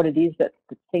what it is that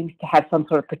seems to have some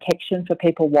sort of protection for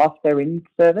people whilst they're in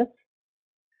service?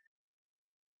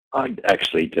 I'd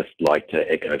actually just like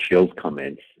to echo Phil's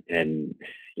comments, and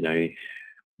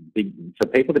for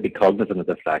people to be cognizant of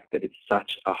the fact that it's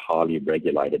such a highly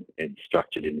regulated and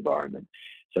structured environment.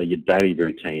 So your daily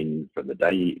routine from the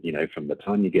day, from the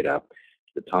time you get up to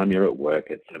the time you're at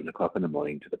work at 7 o'clock in the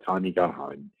morning to the time you go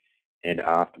home, and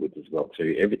afterwards as well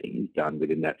too, everything is done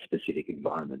within that specific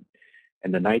environment.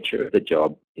 And the nature of the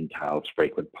job entails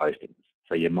frequent postings.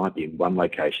 So you might be in one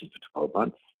location for 12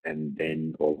 months and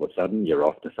then all of a sudden you're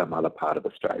off to some other part of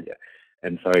Australia.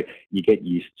 And so you get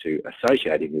used to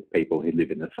associating with people who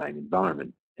live in the same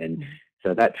environment. And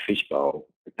so that fishbowl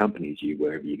accompanies you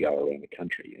wherever you go around the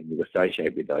country, and you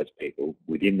associate with those people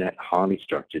within that highly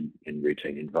structured and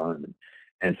routine environment.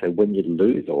 And so when you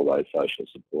lose all those social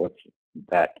supports,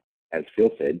 that, as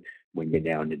Phil said, when you're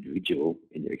now an individual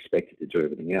and you're expected to do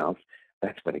everything else,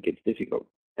 that's when it gets difficult.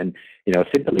 And, a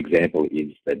simple example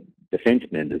is that defence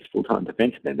members, full-time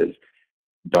defence members,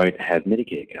 don't have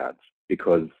Medicare cards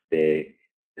because their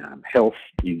health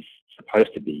is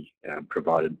supposed to be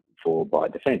provided for by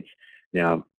defence.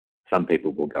 Now, some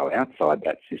people will go outside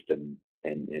that system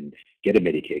and get a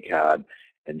Medicare card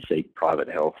and seek private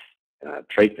health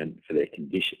treatment for their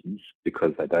conditions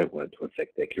because they don't want it to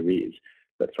affect their careers.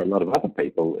 But for a lot of other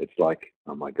people, it's like,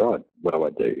 oh my God, what do I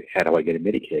do? How do I get a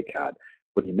Medicare card?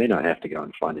 What do you mean I have to go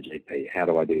and find a GP? How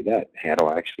do I do that? How do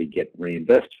I actually get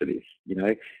reimbursed for this?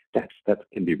 That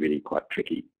can be really quite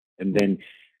tricky. And then,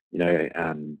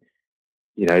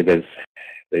 there's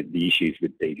the issues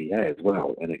with DVA as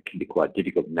well, and it can be quite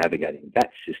difficult navigating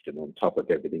that system on top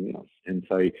of everything else. And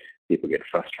so people get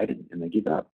frustrated and they give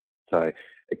up. So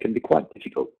it can be quite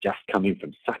difficult just coming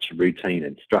from such a routine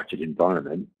and structured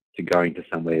environment to going to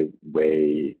somewhere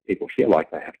where people feel like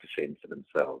they have to fend for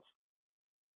themselves.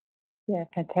 Yeah,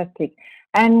 fantastic.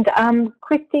 And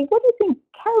Christy, what do you think,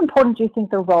 how important do you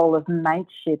think the role of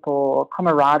mateship or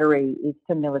camaraderie is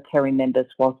for military members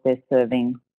whilst they're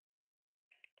serving?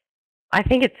 I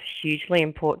think it's hugely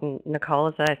important, Nicole,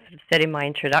 as I sort of said in my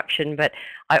introduction, but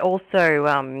I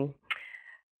also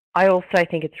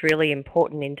think it's really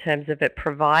important in terms of it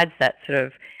provides that sort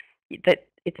of, that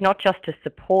it's not just a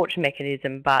support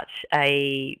mechanism, but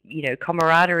a,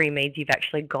 camaraderie means you've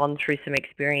actually gone through some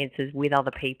experiences with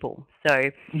other people.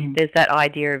 So there's that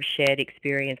idea of shared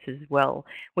experience as well.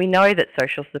 We know that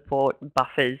social support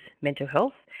buffers mental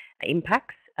health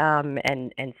impacts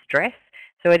and stress.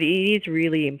 So it is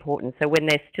really important. So when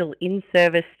they're still in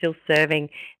service, still serving,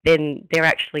 then they're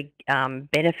actually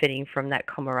benefiting from that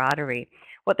camaraderie.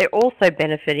 What they're also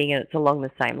benefiting, and it's along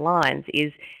the same lines,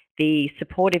 is the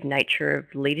supportive nature of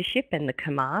leadership and the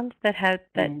command that has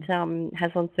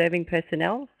on serving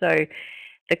personnel. So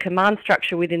the command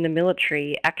structure within the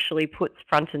military actually puts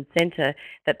front and centre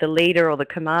that the leader or the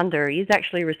commander is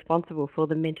actually responsible for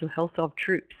the mental health of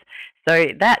troops.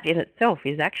 So that in itself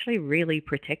is actually really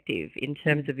protective in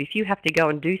terms of if you have to go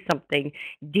and do something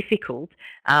difficult,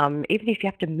 even if you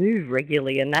have to move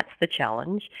regularly, and that's the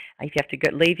challenge, if you have to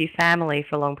go leave your family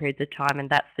for long periods of time,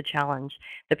 and that's the challenge,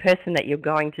 the person that you're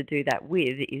going to do that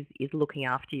with is looking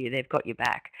after you. They've got your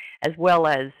back, as well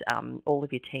as all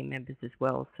of your team members as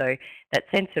well. So that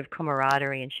sense of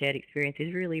camaraderie and shared experience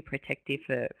is really protective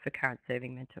for current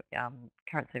serving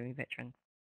veterans.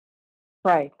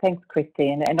 Great, thanks,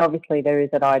 Christy. And obviously there is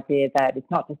that idea that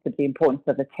it's not just the importance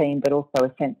of the team, but also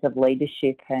a sense of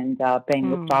leadership and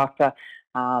being looked after,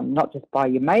 not just by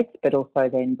your mates, but also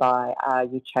then by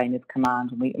your chain of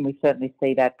command. And we certainly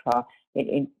see that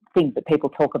in things that people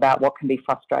talk about. What can be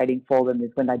frustrating for them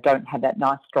is when they don't have that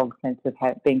nice, strong sense of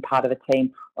being part of a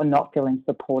team or not feeling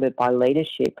supported by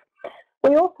leadership.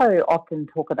 We also often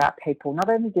talk about people, not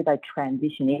only do they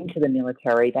transition into the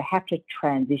military, they have to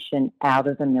transition out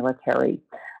of the military.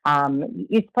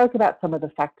 You spoke about some of the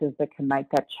factors that can make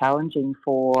that challenging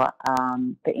for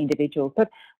individuals,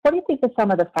 but what do you think are some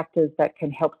of the factors that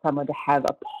can help someone to have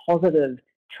a positive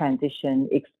transition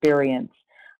experience?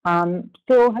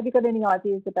 Phil, have you got any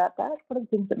ideas about that? What are the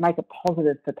things that make it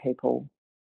positive for people?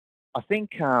 I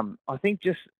think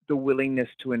just the willingness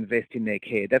to invest in their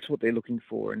care, that's what they're looking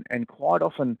for. And quite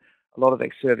often, a lot of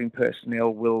ex-serving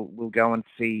personnel will go and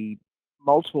see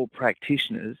multiple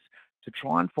practitioners to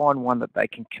try and find one that they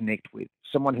can connect with,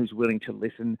 someone who's willing to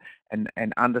listen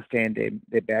and understand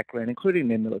their background, including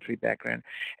their military background.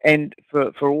 And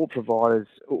for all providers,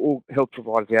 all health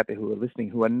providers out there who are listening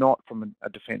who are not from a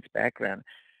defence background,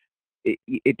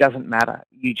 it doesn't matter.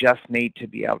 You just need to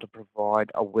be able to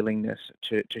provide a willingness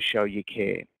to show your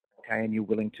care, okay? And you're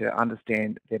willing to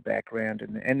understand their background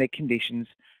and their conditions,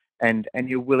 and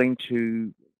you're willing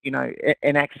to,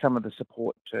 enact some of the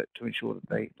support to ensure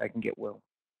that they can get well.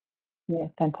 Yeah,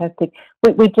 fantastic.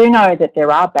 We do know that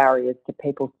there are barriers to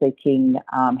people seeking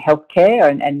healthcare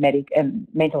and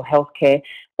mental health care.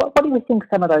 What do you think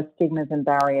some of those stigmas and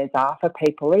barriers are for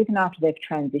people, even after they've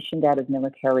transitioned out of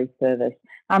military service?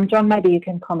 John, maybe you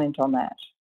can comment on that.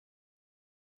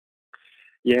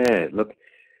 Yeah, look,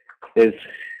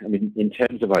 in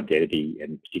terms of identity,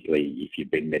 and particularly if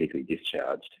you've been medically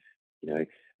discharged,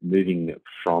 moving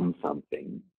from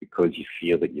something because you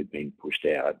feel that you've been pushed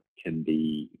out can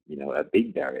be, a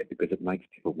big barrier because it makes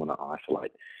people want to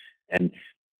isolate. And,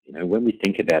 when we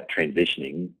think about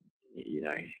transitioning,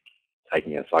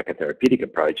 taking a psychotherapeutic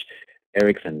approach,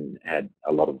 Erickson had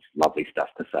a lot of lovely stuff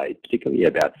to say, particularly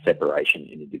about separation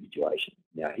and individuation.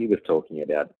 Now, he was talking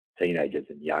about teenagers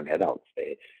and young adults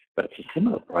there, but it's a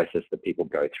similar process that people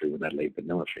go through when they leave the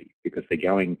military, because they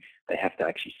have to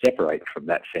actually separate from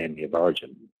that family of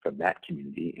origin, from that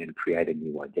community, and create a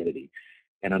new identity.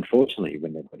 And unfortunately,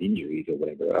 when they've got injuries or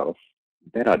whatever else,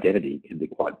 that identity can be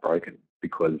quite broken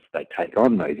because they take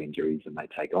on those injuries and they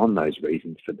take on those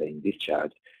reasons for being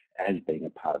discharged as being a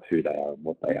part of who they are and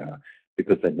what they are,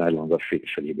 because they're no longer fit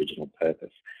for the original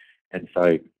purpose. And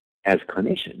so as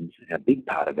clinicians, a big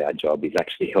part of our job is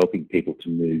actually helping people to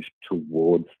move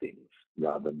towards things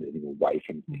rather than moving away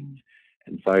from things.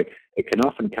 And so it can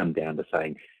often come down to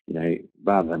saying,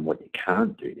 rather than what you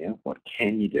can't do now, what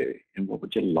can you do and what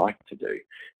would you like to do?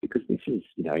 Because this is,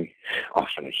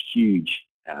 often a huge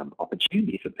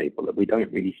opportunity for people that we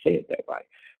don't really see it that way.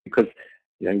 Because,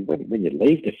 you know, when you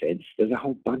leave defence, there's a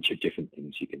whole bunch of different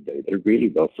things you can do that are really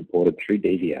well supported through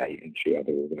DVA and through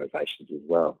other organisations as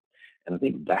well. And I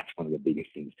think that's one of the biggest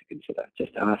things to consider.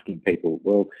 Just asking people,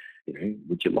 well, you know,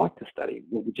 would you like to study?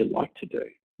 What would you like to do?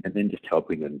 And then just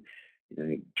helping them, you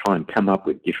know, try and come up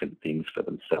with different things for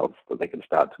themselves so they can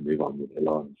start to move on with their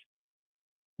lives.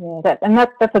 Yeah,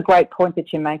 that's a great point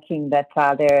that you're making, that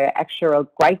there are actually a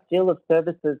great deal of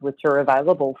services which are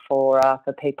available for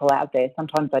people out there.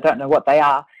 Sometimes they don't know what they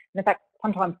are. And in fact,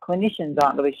 sometimes clinicians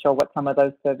aren't really sure what some of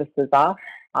those services are.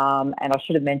 And I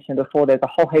should have mentioned before, there's a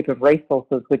whole heap of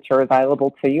resources which are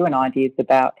available to you and ideas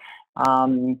about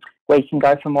where you can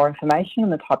go for more information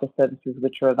on the type of services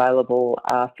which are available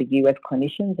for you as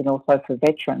clinicians and also for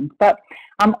veterans. But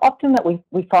often that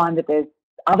we find that there's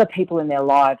other people in their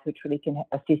lives which really can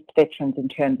assist veterans in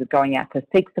terms of going out to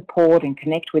seek support and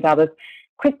connect with others.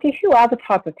 Christy, who are the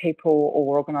type of people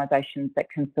or organisations that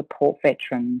can support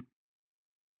veterans?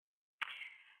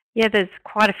 Yeah, there's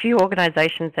quite a few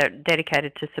organisations that are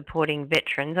dedicated to supporting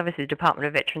veterans. Obviously, the Department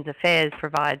of Veterans Affairs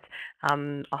provides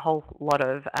a whole lot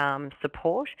of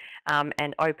support,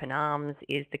 and Open Arms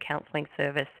is the counselling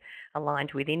service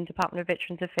aligned within Department of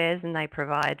Veterans Affairs, and they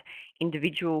provide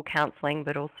individual counselling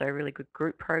but also really good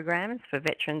group programs for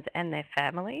veterans and their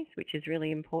families, which is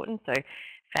really important. So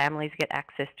families get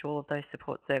access to all of those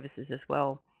support services as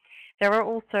well. There are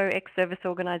also ex-service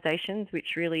organisations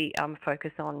which really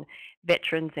focus on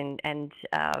veterans and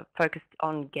focus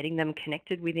on getting them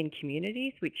connected within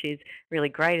communities, which is really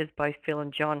great, as both Phil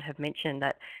and John have mentioned,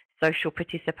 that social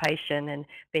participation and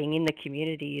being in the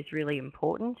community is really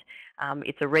important.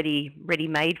 It's already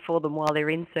ready-made for them while they're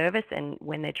in service, and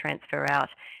when they transfer out,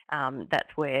 that's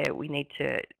where we need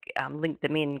to link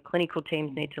them in. Clinical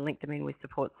teams need to link them in with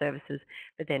support services,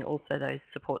 but then also those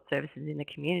support services in the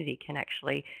community can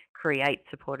actually create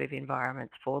supportive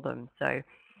environments for them. So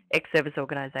ex-service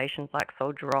organisations like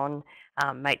Soldier On,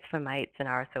 Mates for Mates and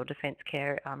RSL Defence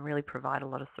Care really provide a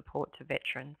lot of support to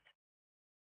veterans.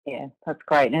 Yeah, that's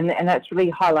great. And that's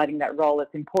really highlighting that role.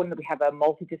 It's important that we have a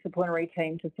multidisciplinary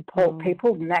team to support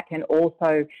people, and that can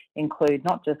also include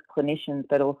not just clinicians,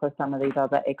 but also some of these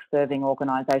other ex-serving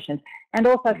organisations. And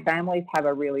also families have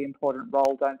a really important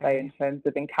role, don't they, in terms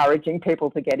of encouraging people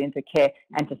to get into care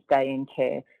and to stay in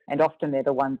care. And often they're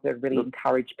the ones that really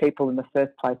encourage people in the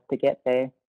first place to get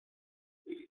there.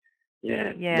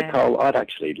 Yeah, Nicole, I'd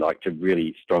actually like to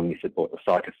really strongly support the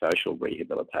psychosocial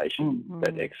rehabilitation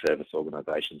that ex-service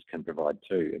organisations can provide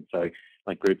too. And so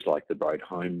like groups like the Road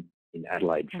Home in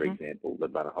Adelaide, for example,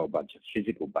 that run a whole bunch of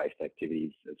physical-based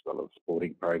activities as well as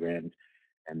sporting programs.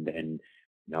 And then,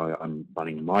 you know, I'm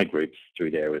running my groups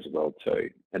through there as well too.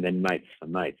 And then Mates for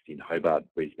Mates in Hobart,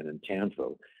 Brisbane and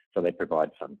Townsville. So they provide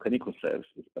some clinical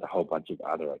services, but a whole bunch of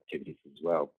other activities as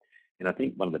well. And I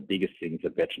think one of the biggest things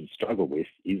that veterans struggle with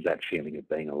is that feeling of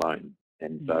being alone.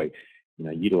 And so, you know,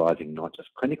 utilising not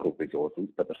just clinical resources,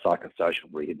 but the psychosocial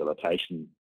rehabilitation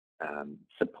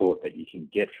support that you can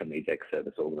get from these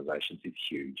ex-service organisations is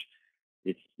huge.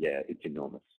 It's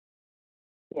enormous.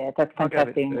 Yeah, that's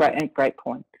fantastic. Great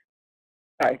point.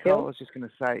 Sorry, Phil? I was just going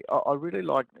to say, I really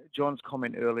like John's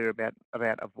comment earlier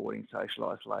about avoiding social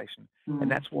isolation, and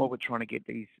that's why we're trying to get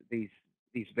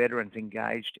these veterans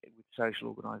engaged with social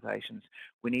organisations.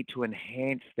 We need to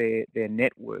enhance their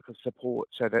network of support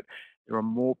so that there are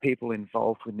more people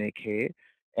involved in their care,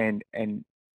 and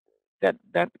that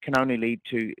can only lead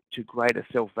to greater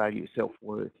self-value,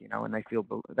 self-worth, you know, and they feel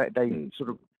they sort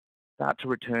of start to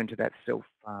return to that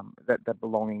that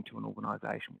belonging to an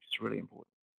organisation, which is really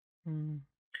important.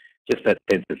 Just that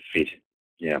sense of fit.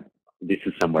 Yeah. This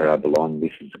is somewhere I belong.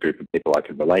 This is a group of people I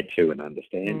can relate to and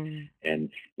understand, and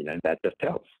you know that just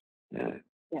helps.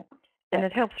 Yeah. And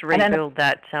it helps rebuild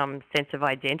that sense of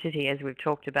identity, as we've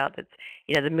talked about. That's,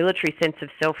 you know, the military sense of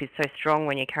self is so strong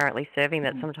when you're currently serving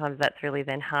that sometimes that's really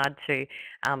then hard to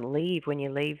leave when you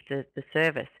leave the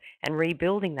service. And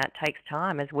rebuilding that takes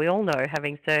time, as we all know,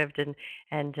 having served and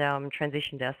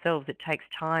transitioned ourselves. It takes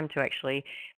time to actually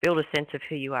build a sense of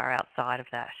who you are outside of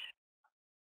that.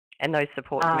 And those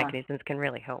support mechanisms can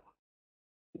really help.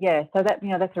 Yeah, so that, you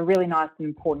know, that's a really nice and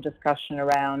important discussion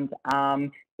around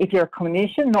if you're a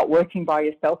clinician, not working by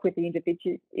yourself with the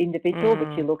individual,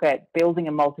 but you look at building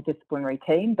a multidisciplinary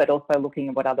team, but also looking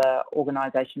at what other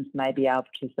organisations may be able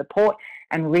to support,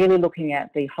 and really looking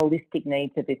at the holistic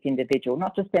needs of this individual,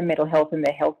 not just their mental health and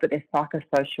their health, but their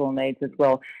psychosocial needs as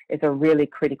well, is a really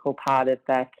critical part of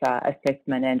that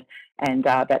assessment, and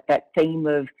that theme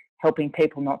of helping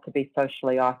people not to be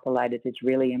socially isolated is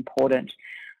really important.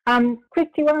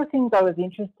 Christy, one of the things I was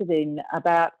interested in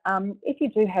about if you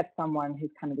do have someone who's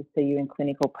coming to see you in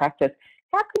clinical practice,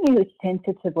 how can you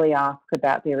sensitively ask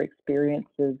about their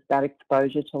experiences, that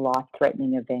exposure to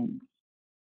life-threatening events?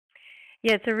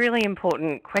 Yeah, it's a really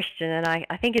important question, and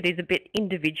I think it is a bit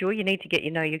individual. You need to get to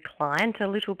know your client a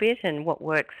little bit and what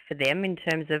works for them in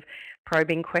terms of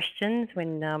probing questions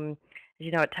when, as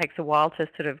you know, it takes a while to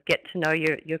sort of get to know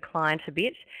your client a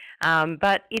bit.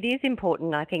 But it is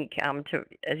important, I think, to,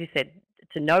 as you said,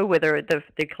 to know whether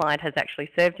the client has actually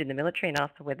served in the military and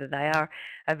ask whether they are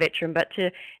a veteran, but to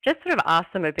just sort of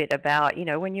ask them a bit about, you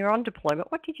know, when you're on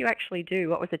deployment, what did you actually do?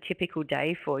 What was a typical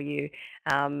day for you?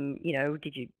 You know,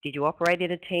 did you operate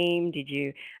in a team? Did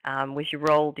your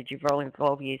role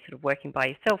involve you sort of working by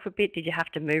yourself a bit? Did you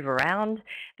have to move around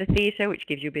the theatre, which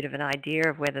gives you a bit of an idea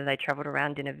of whether they travelled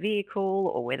around in a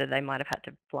vehicle or whether they might have had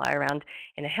to fly around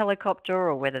in a helicopter,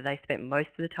 or whether they spent most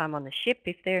of the time on the ship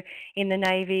if they're in the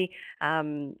Navy,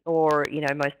 or, you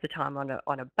know, most of the time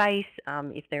on a base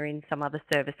if they're in some other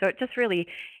service. So it just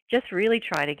really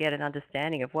try to get an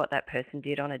understanding of what that person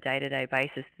did on a day-to-day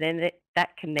basis. Then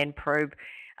that can then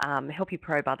help you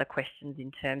probe other questions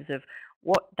in terms of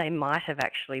what they might have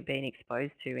actually been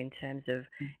exposed to in terms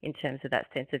of that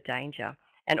sense of danger.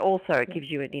 And also it gives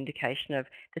you an indication of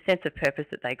the sense of purpose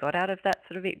that they got out of that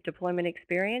sort of deployment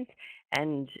experience,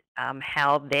 and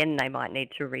how then they might need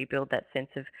to rebuild that sense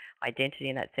of identity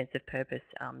and that sense of purpose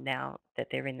now that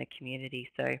they're in the community.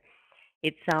 So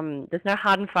it's there's no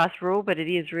hard and fast rule, but it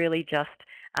is really just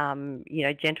you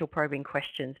know, gentle probing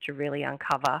questions to really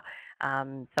uncover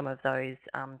some of those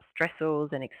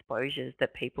stressors and exposures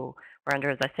that people were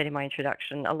under. As I said in my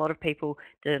introduction, a lot of people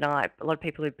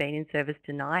who've been in service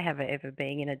deny ever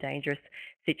being in a dangerous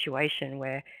situation,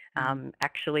 where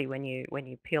actually when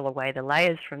you peel away the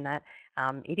layers from that,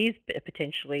 it is a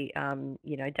potentially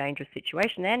you know, dangerous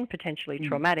situation and potentially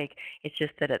traumatic. It's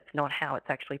just that it's not how it's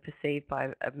actually perceived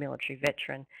by a military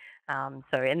veteran. And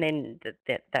then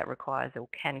that requires, or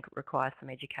can require, some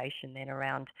education then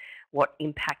around what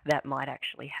impact that might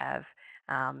actually have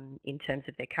in terms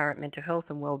of their current mental health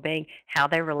and well-being, how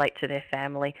they relate to their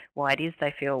family, why it is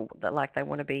they feel that like they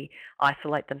want to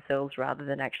isolate themselves rather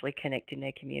than actually connect in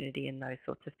their community, and those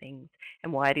sorts of things,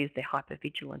 and why it is they're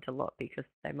hyper-vigilant a lot, because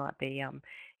they might be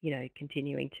you know,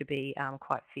 continuing to be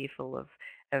quite fearful of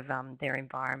their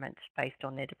environment based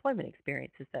on their deployment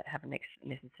experiences that haven't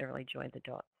necessarily joined the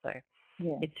dots. So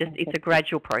yeah, it's a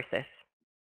gradual process.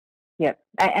 Yeah,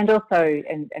 and also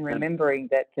and remembering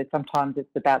that sometimes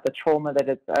it's about the trauma that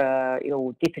it's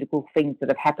or difficult things that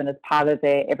have happened as part of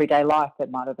their everyday life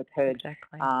that might have occurred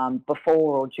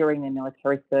before or during their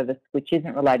military service, which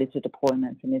isn't related to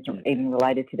deployments and isn't even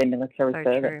related to their military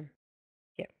service. True.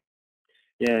 Yeah.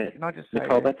 Yeah, can I just say,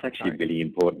 Nicole, that's actually really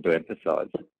important to emphasise.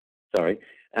 Sorry,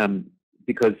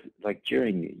 because like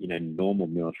during, you know, normal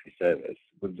military service,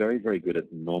 we're very, very good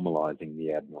at normalising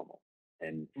the abnormal.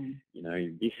 And, you know,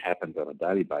 this happens on a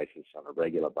daily basis, on a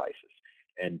regular basis.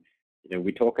 And, you know,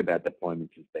 we talk about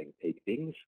deployments as being peak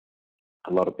things.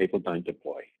 A lot of people don't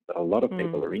deploy, but a lot of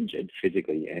people are injured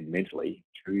physically and mentally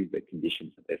through the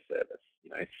conditions of their service, you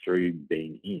know, through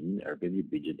being in a really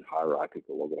rigid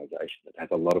hierarchical organisation that has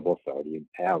a lot of authority and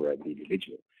power over the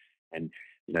individual. And,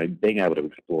 you know, being able to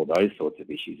explore those sorts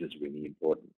of issues is really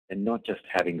important, and not just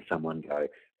having someone go,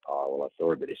 oh, well, I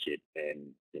saw a bit of shit and,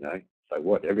 you know, so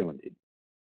what, everyone did.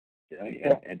 You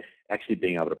know, and actually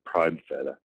being able to probe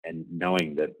further, and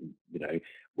knowing that, you know,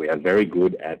 we are very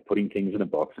good at putting things in a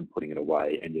box and putting it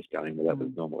away and just going, well, that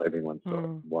was normal. Everyone saw it.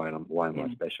 Why am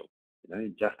I special? You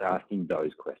know, just asking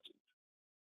those questions.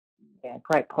 Yeah,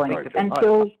 great point. Sorry, and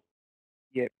Phil,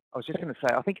 yeah, I was just going to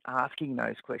say, I think asking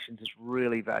those questions is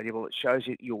really valuable. It shows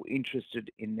you you're interested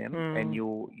in them, and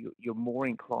you're more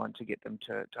inclined to get them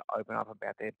to open up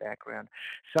about their background.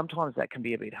 Sometimes that can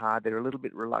be a bit hard. They're a little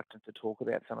bit reluctant to talk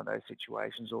about some of those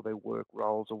situations or their work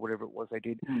roles or whatever it was they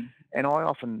did. And I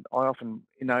often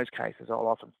in those cases, I'll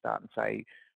often start and say,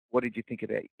 what did you think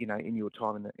about, you know, in your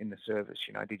time in the service?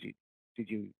 You know, did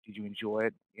you enjoy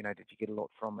it? You know, did you get a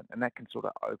lot from it? And that can sort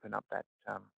of open up that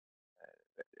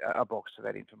a box to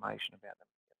that information about them.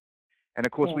 And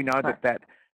of course, we know that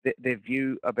their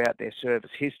view about their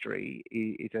service history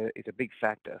is a big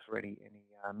factor for any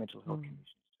mental health conditions.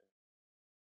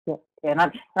 Yeah,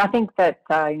 and I think that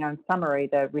you know, in summary,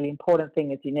 the really important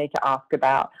thing is you need to ask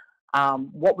about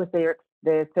what was their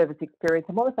service experience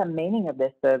and what was the meaning of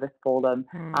their service for them,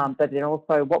 but then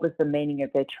also what was the meaning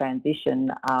of their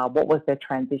transition, what was their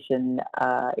transition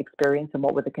experience and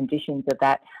what were the conditions of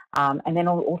that, and then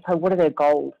also what are their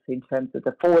goals in terms of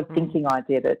the forward-thinking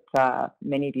idea that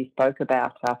many of you spoke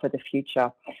about for the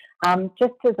future.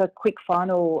 Just as a quick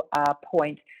final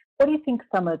point, what do you think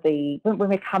some of the, when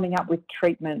we're coming up with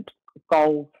treatment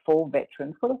goals for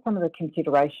veterans, what are some of the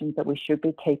considerations that we should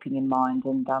be keeping in mind?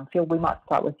 And Phil, we might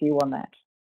start with you on that.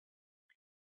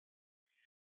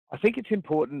 I think it's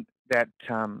important that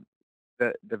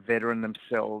the veteran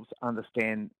themselves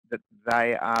understand that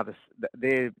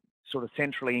they're sort of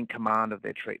centrally in command of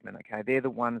their treatment. Okay, they're the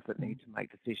ones that need to make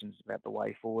decisions about the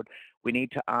way forward. We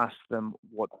need to ask them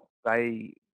what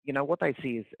they, what they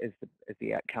see as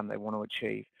the outcome they want to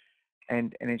achieve,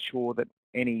 and ensure that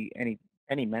any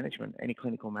management, any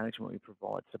clinical management we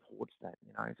provide supports that.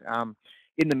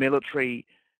 In the military,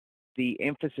 the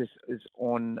emphasis is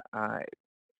on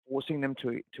forcing them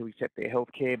to accept their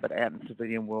healthcare, but out in the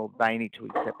civilian world, they need to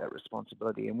accept that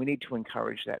responsibility, and we need to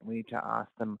encourage that. We need to ask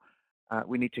them.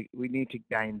 We need to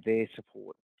gain their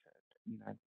support.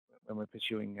 When we're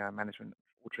pursuing management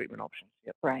or treatment options.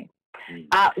 Yep. Right.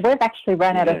 We've actually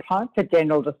run out of time for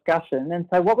general discussion, and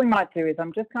so what we might do is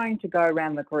I'm just going to go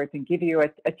around the group and give you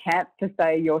a chance to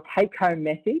say your take-home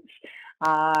message.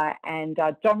 And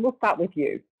John, we'll start with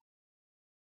you.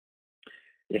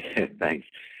 Yeah, thanks.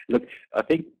 Look, I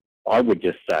think I would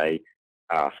just say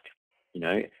ask.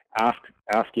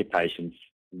 Ask your patients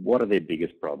what are their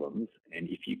biggest problems, and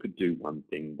if you could do one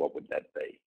thing, what would that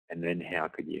be? And then how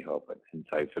could you help it? And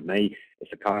so for me, a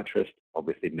psychiatrist,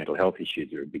 obviously mental health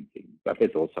issues are a big thing, but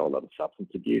there's also a lot of substance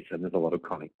abuse and there's a lot of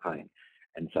chronic pain.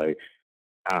 And so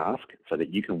ask so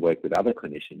that you can work with other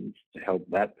clinicians to help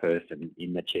that person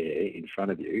in the chair in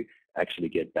front of you actually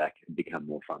get back and become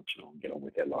more functional and get on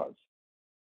with their lives.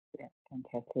 Yeah,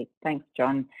 fantastic. Thanks,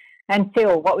 John. And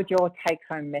Phil, what would your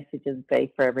take-home messages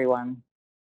be for everyone?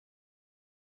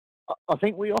 I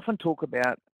think we often talk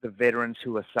about the veterans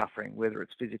who are suffering, whether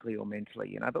it's physically or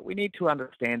mentally, but we need to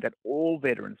understand that all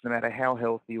veterans, no matter how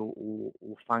healthy or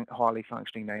highly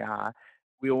functioning they are,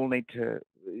 we all need to,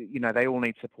 they all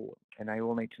need support, and they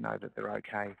all need to know that they're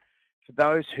okay. For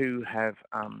those who have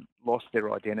lost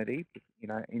their identity,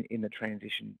 in the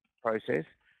transition process,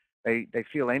 they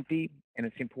feel empty, and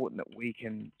it's important that we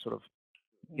can sort of,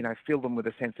 fill them with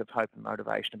a sense of hope and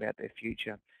motivation about their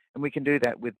future. And we can do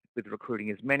that with recruiting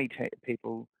as many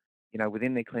people,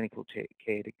 within their clinical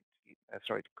care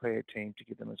team to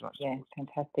give them as much support. Yeah,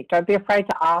 fantastic. Don't be afraid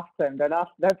to ask them.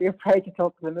 Don't be afraid to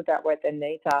talk to them about what their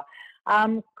needs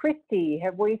are. Christy,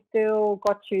 have we still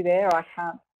got you there? I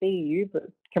can't see you, but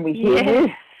can we hear you?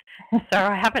 So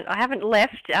I haven't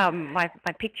left. My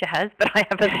picture has, but I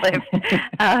haven't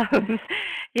left.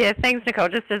 Yeah, thanks, Nicole.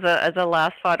 Just as a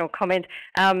last final comment,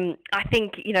 I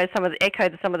think some of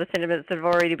the sentiments that have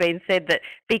already been said, that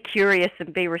be curious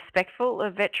and be respectful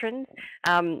of veterans.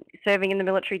 Serving in the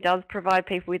military does provide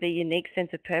people with a unique sense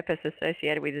of purpose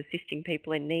associated with assisting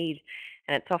people in need,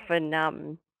 and it's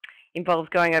often involves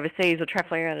going overseas or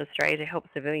travelling around Australia to help the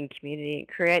civilian community.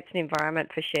 It creates an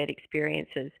environment for shared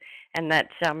experiences, and that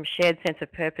shared sense of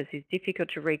purpose is difficult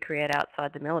to recreate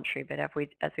outside the military, but as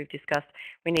we've discussed,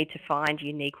 we need to find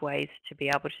unique ways to be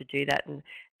able to do that and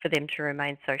for them to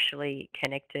remain socially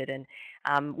connected and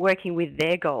working with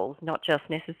their goals, not just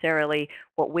necessarily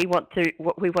what we want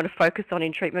to focus on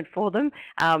in treatment for them,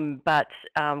 but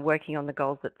working on the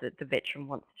goals that the veteran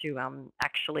wants to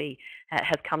actually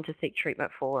has come to seek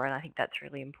treatment for. And I think that's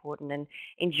really important, and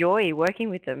enjoy working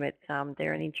with them. It's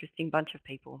they're an interesting bunch of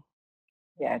people.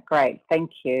 Yeah, great. Thank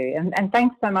you. And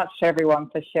thanks so much to everyone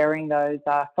for sharing those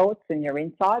thoughts and your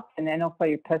insights, and then also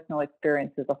your personal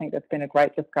experiences. I think that's been a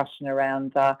great discussion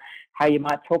around how you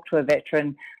might talk to a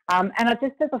veteran. And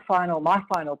just as my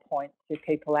final point to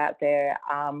people out there,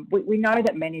 we know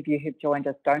that many of you who've joined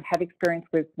us don't have experience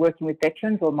with working with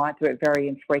veterans or might do it very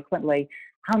infrequently.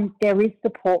 There is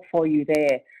support for you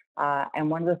there. And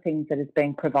one of the things that is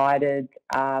being provided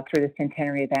through the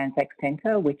Centenary of Anzac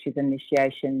Centre, which is an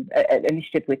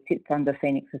initiative which sits under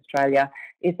Phoenix Australia,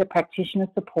 is the Practitioner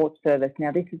Support Service.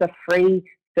 Now, this is a free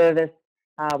service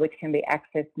which can be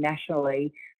accessed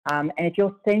nationally. And if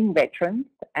you're seeing veterans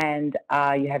and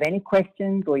you have any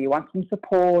questions, or you want some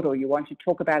support, or you want to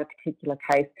talk about a particular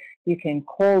case, you can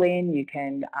call in, you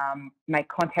can make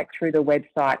contact through the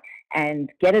website and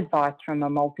get advice from a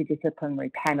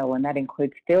multidisciplinary panel, and that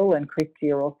includes Phil and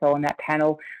Christy are also on that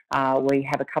panel. We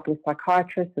have a couple of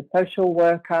psychiatrists, a social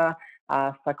worker,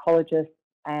 a psychologist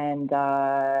and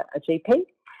a GP.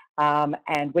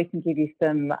 And we can give you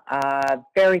some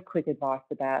very quick advice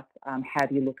about how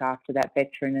do you look after that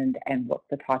veteran and what's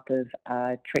the type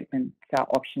of treatment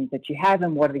options that you have,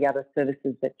 and what are the other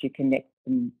services that you connect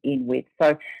them in with.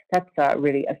 So that's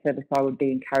really a service I would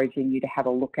be encouraging you to have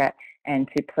a look at and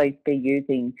to please be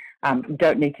using. You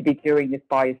don't need to be doing this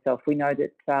by yourself. We know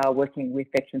that working with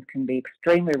veterans can be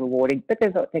extremely rewarding, but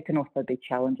there can also be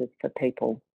challenges for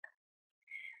people.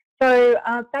 So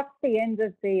that's the end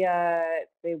of the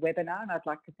webinar, and I'd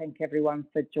like to thank everyone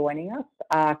for joining us.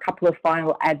 A couple of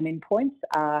final admin points.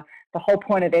 The whole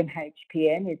point of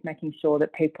MHPN is making sure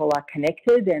that people are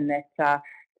connected and that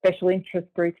special interest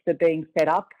groups are being set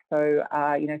up. So,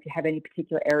 you know, if you have any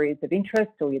particular areas of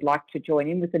interest or you'd like to join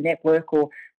in with the network or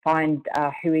find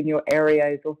who in your area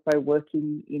is also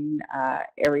working in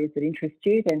areas that interest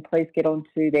you, then please get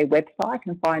onto their website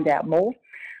and find out more.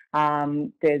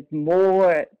 There's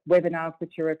more webinars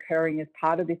which are occurring as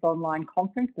part of this online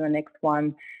conference, and the next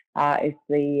one is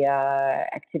the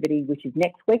activity which is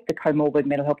next week, the Comorbid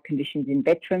Mental Health Conditions in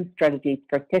Veterans, Strategies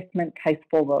for Assessment, Case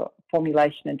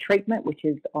Formulation and Treatment, which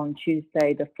is on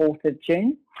Tuesday the 4th of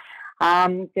June.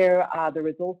 There are the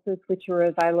resources which are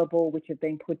available, which have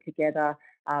been put together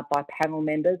by panel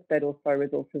members, but also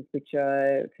resources which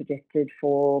are suggested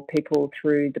for people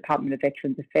through Department of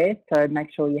Veterans Affairs, so make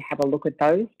sure you have a look at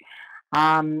those.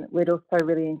 We'd also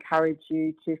really encourage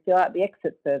you to fill out the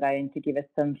exit survey and to give us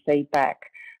some feedback.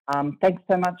 Thanks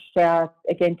so much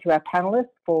again to our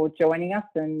panellists for joining us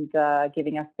and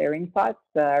giving us their insights.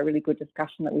 A really good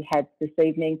discussion that we had this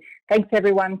evening. Thanks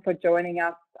everyone for joining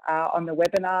us on the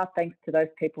webinar. Thanks to those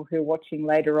people who are watching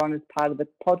later on as part of the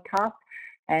podcast.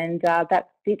 And that's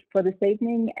it for this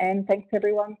evening, and thanks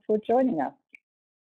everyone for joining us.